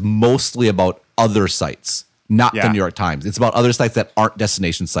article was mostly about other sites, not the New York Times. It's about other sites that aren't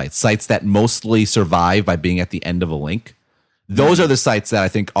destination sites that mostly survive by being at the end of a link. Those are the sites that I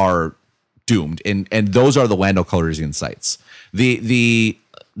think are doomed, and those are the Lando Calrissian sites. The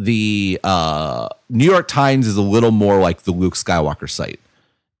New York Times is a little more like the Luke Skywalker site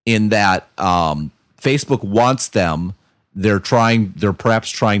in that Facebook wants them. They're perhaps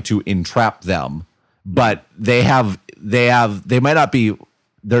trying to entrap them, but they might not be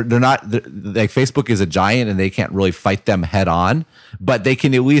like Facebook is a giant and they can't really fight them head on, but they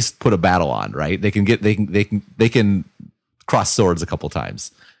can at least put a battle on, right? They can cross swords a couple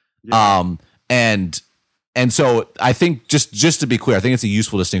times. Yeah. And so I think just to be clear, I think it's a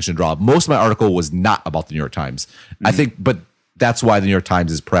useful distinction to draw. Most of my article was not about the New York Times. I think, but that's why the New York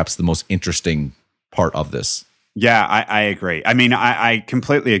Times is perhaps the most interesting part of this. Yeah, I agree. I mean, I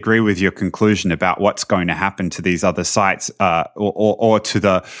completely agree with your conclusion about what's going to happen to these other sites, or to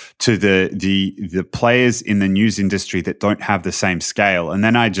the players in the news industry that don't have the same scale. And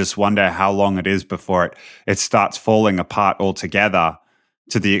then I just wonder how long it is before it starts falling apart altogether,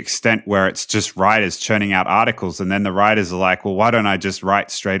 to the extent where it's just writers churning out articles, and then the writers are like, "Well, why don't I just write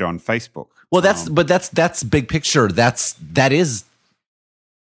straight on Facebook?" Well, that's big picture. That is.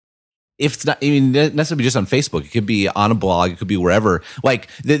 If it's not, I mean, it necessarily just on Facebook. It could be on a blog. It could be wherever. Like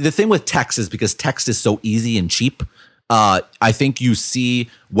the thing with text is because text is so easy and cheap. I think you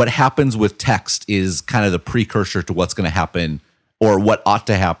see what happens with text is kind of the precursor to what's going to happen or what ought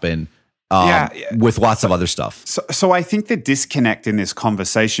to happen with lots of other stuff. So I think the disconnect in this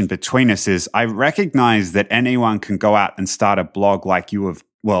conversation between us is I recognize that anyone can go out and start a blog like you have.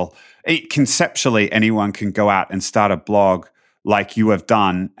 Well, conceptually, anyone can go out and start a blog like you have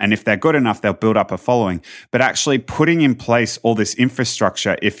done. And if they're good enough, they'll build up a following. But actually putting in place all this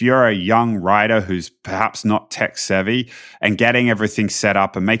infrastructure, if you're a young writer who's perhaps not tech savvy, and getting everything set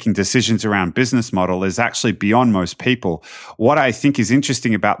up and making decisions around business model is actually beyond most people. What I think is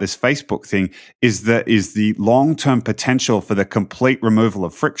interesting about this Facebook thing is the long-term potential for the complete removal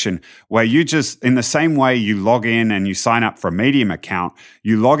of friction, where you just, in the same way you log in and you sign up for a Medium account,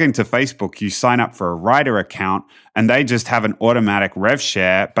 you log into Facebook, you sign up for a writer account, and they just have an automatic rev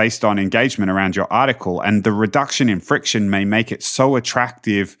share based on engagement around your article. And the reduction in friction may make it so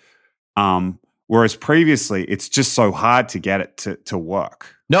attractive, whereas previously it's just so hard to get it to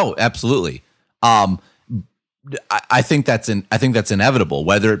work. No, absolutely. I think that's inevitable,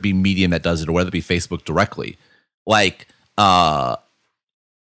 whether it be Medium that does it or whether it be Facebook directly. Like the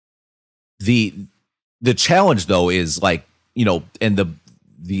challenge though is like, you know, and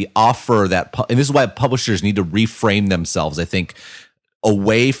the offer that, and this is why publishers need to reframe themselves, I think,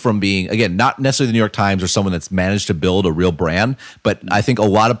 away from being, again, not necessarily the New York Times or someone that's managed to build a real brand, but I think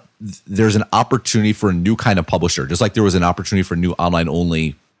there's an opportunity for a new kind of publisher, just like there was an opportunity for a new online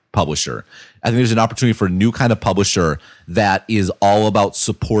only publisher. I think there's an opportunity for a new kind of publisher that is all about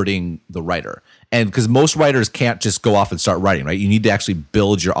supporting the writer. And because most writers can't just go off and start writing, right? You need to actually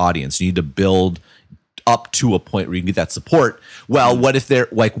build your audience. You need to build up to a point where you need that support. Well, what if there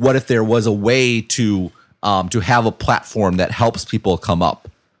was a way to have a platform that helps people come up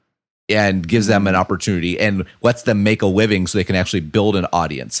and gives them an opportunity and lets them make a living so they can actually build an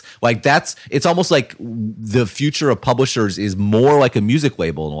audience? Like it's almost like the future of publishers is more like a music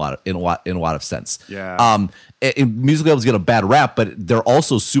label in a lot of sense. Yeah. Music labels get a bad rap, but they're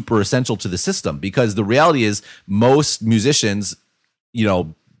also super essential to the system, because the reality is most musicians, you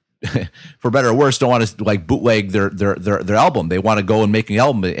know, for better or worse, don't want to like bootleg their album. They want to go and make an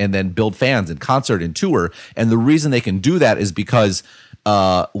album and then build fans and concert and tour. And the reason they can do that is because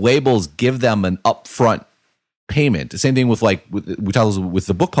labels give them an upfront payment. The same thing with with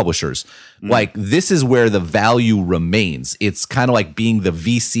the book publishers. Like this is where the value remains. It's kind of like being the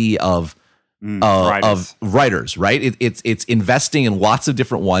VC of writers, right? It's investing in lots of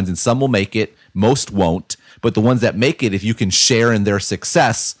different ones, and some will make it, most won't. But the ones that make it, if you can share in their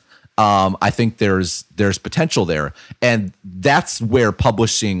success, I think there's potential there, and that's where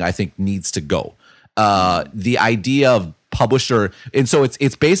publishing, I think, needs to go. The idea of publisher, and so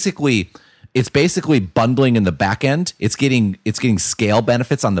it's basically bundling in the back end. It's getting scale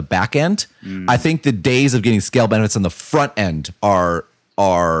benefits on the back end. I think the days of getting scale benefits on the front end are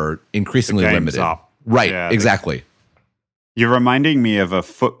increasingly limited. Up. Right? Yeah, exactly. You're reminding me of a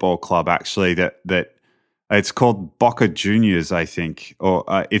football club actually that. It's called Boca Juniors, I think, or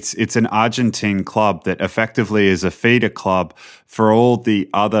it's an Argentine club that effectively is a feeder club for all the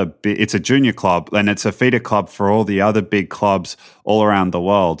other. It's a junior club, and it's a feeder club for all the other big clubs all around the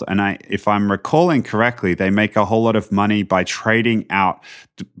world. And if I'm recalling correctly, they make a whole lot of money by trading out,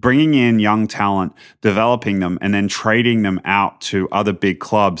 bringing in young talent, developing them, and then trading them out to other big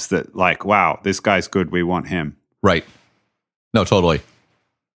clubs that, like, wow, this guy's good, we want him. Right. No, totally.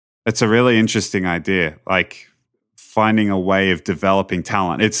 It's a really interesting idea, like finding a way of developing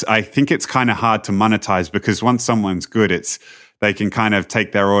talent. I think it's kind of hard to monetize, because once someone's good, they can kind of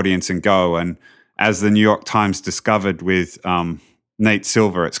take their audience and go. And as the New York Times discovered with Nate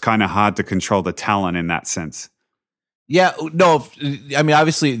Silver, it's kind of hard to control the talent in that sense. Yeah, no, I mean,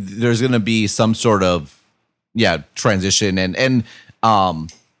 obviously there's going to be some sort of transition, and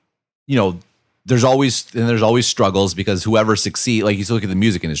you know, there's always struggles because whoever succeeds, like you look at the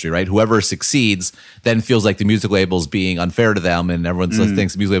music industry, right? Whoever succeeds then feels like the music label's being unfair to them, and everyone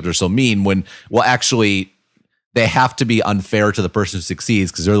thinks the music labels are so mean. When well, actually, they have to be unfair to the person who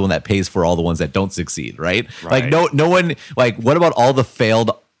succeeds because they're the one that pays for all the ones that don't succeed, right? Like no one. Like what about all the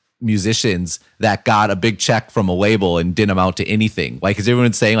failed musicians that got a big check from a label and didn't amount to anything? Like, is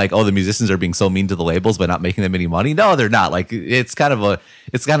everyone saying like, oh, the musicians are being so mean to the labels by not making them any money? No, they're not. Like, it's kind of a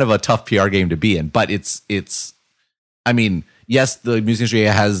tough PR game to be in. But it's. I mean, yes, the music industry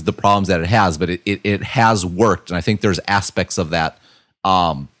has the problems that it has, but it has worked, and I think there's aspects of that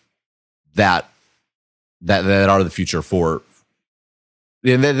that are the future for.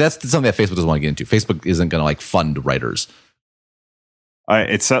 And that's something that Facebook doesn't want to get into. Facebook isn't going to like fund writers.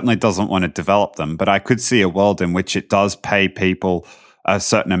 It certainly doesn't want to develop them, but I could see a world in which it does pay people a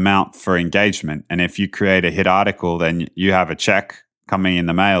certain amount for engagement. And if you create a hit article, then you have a check coming in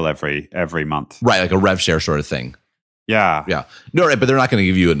the mail every month. Right, like a rev share sort of thing. Yeah. Yeah. No, right, but they're not going to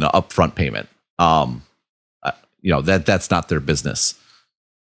give you an upfront payment. That's not their business.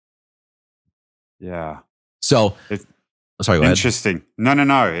 Yeah. So sorry, go ahead. Interesting.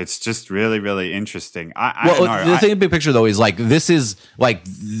 No. It's just really, really interesting. I don't know. The thing in the big picture, though, is like this is like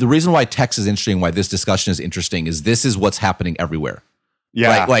the reason why text is interesting, why this discussion is interesting, is this is what's happening everywhere.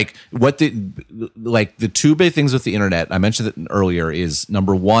 Yeah. Like the two big things with the internet, I mentioned it earlier, is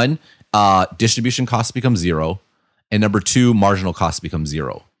number one, distribution costs become zero, and number two, marginal costs become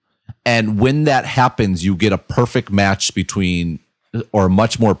zero. And when that happens, you get a perfect match or a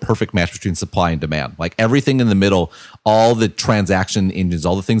much more perfect match between supply and demand. Like everything in the middle, all the transaction engines,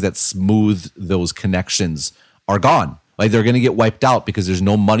 all the things that smooth those connections are gone. Like they're going to get wiped out because there's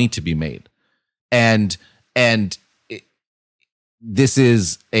no money to be made. And this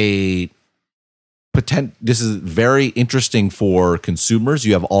is very interesting for consumers.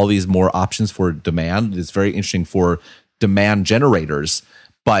 You have all these more options for demand. It's very interesting for demand generators,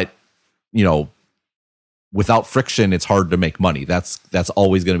 but without friction, it's hard to make money. That's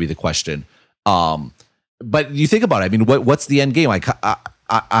always going to be the question. But you think about it. I mean, what's the end game? Like,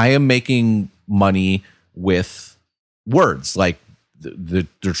 I am making money with words. Like, they're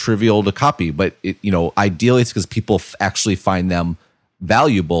trivial to copy, but ideally, it's because people actually find them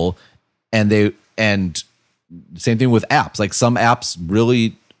valuable, and same thing with apps. Like, some apps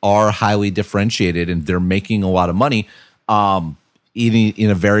really are highly differentiated, and they're making a lot of money. Even in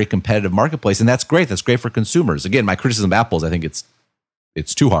a very competitive marketplace, and that's great. That's great for consumers. Again, my criticism of Apple is I think it's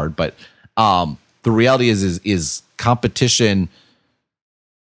too hard, but the reality is competition.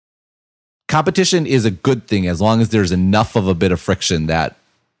 Competition is a good thing as long as there's enough of a bit of friction that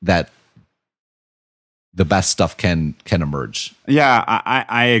the best stuff can emerge. Yeah,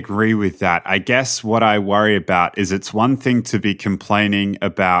 I agree with that. I guess what I worry about is it's one thing to be complaining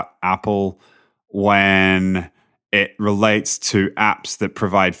about Apple when it relates to apps that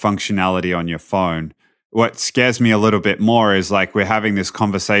provide functionality on your phone. What scares me a little bit more is like we're having this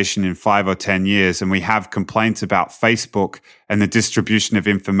conversation in 5 or 10 years and we have complaints about Facebook and the distribution of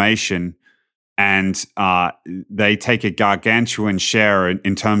information, and they take a gargantuan share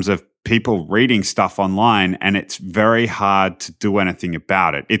in terms of people reading stuff online, and it's very hard to do anything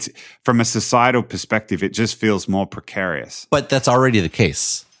about it. It's from a societal perspective, it just feels more precarious. But that's already the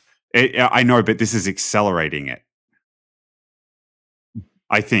case. I know, but this is accelerating it,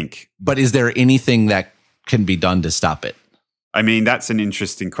 I think. But is there anything that can be done to stop it? I mean, that's an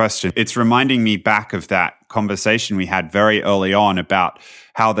interesting question. It's reminding me back of that conversation we had very early on about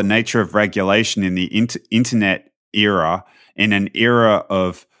how the nature of regulation in the internet era, in an era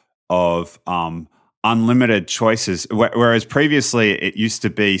of unlimited choices, whereas previously it used to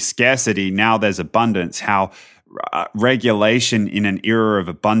be scarcity, now there's abundance, how regulation in an era of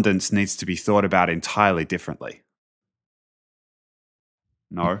abundance needs to be thought about entirely differently.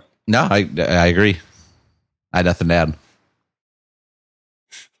 No, I agree. I had nothing to add.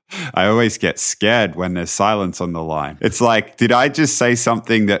 I always get scared when there's silence on the line. It's like, did I just say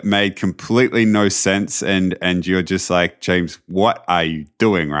something that made completely no sense? And you're just like, James, what are you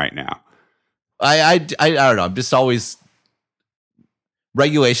doing right now? I don't know. I'm just always,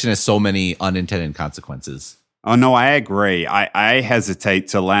 regulation has so many unintended consequences. Oh no, I agree. I hesitate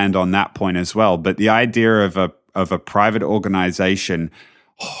to land on that point as well. But the idea of a private organization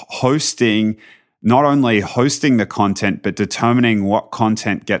not only hosting the content, but determining what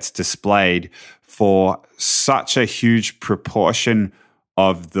content gets displayed for such a huge proportion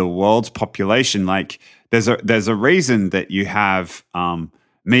of the world's population. Like there's a reason that you have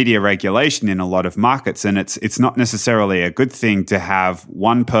media regulation in a lot of markets, and it's not necessarily a good thing to have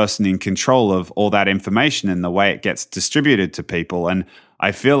one person in control of all that information and the way it gets distributed to people. And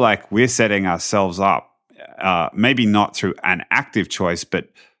I feel like we're setting ourselves up, maybe not through an active choice, but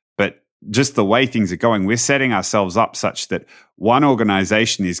just the way things are going, we're setting ourselves up such that one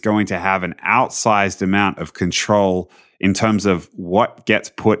organization is going to have an outsized amount of control in terms of what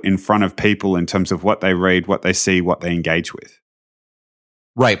gets put in front of people, in terms of what they read, what they see, what they engage with.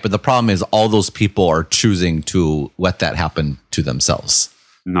 Right, but the problem is all those people are choosing to let that happen to themselves.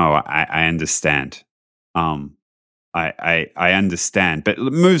 No, I understand. I understand, but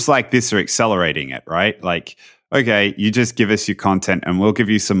moves like this are accelerating it, right? Like, okay, you just give us your content and we'll give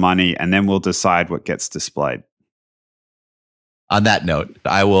you some money and then we'll decide what gets displayed. On that note,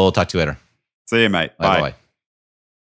 I will talk to you later. See you, mate. Bye. Bye.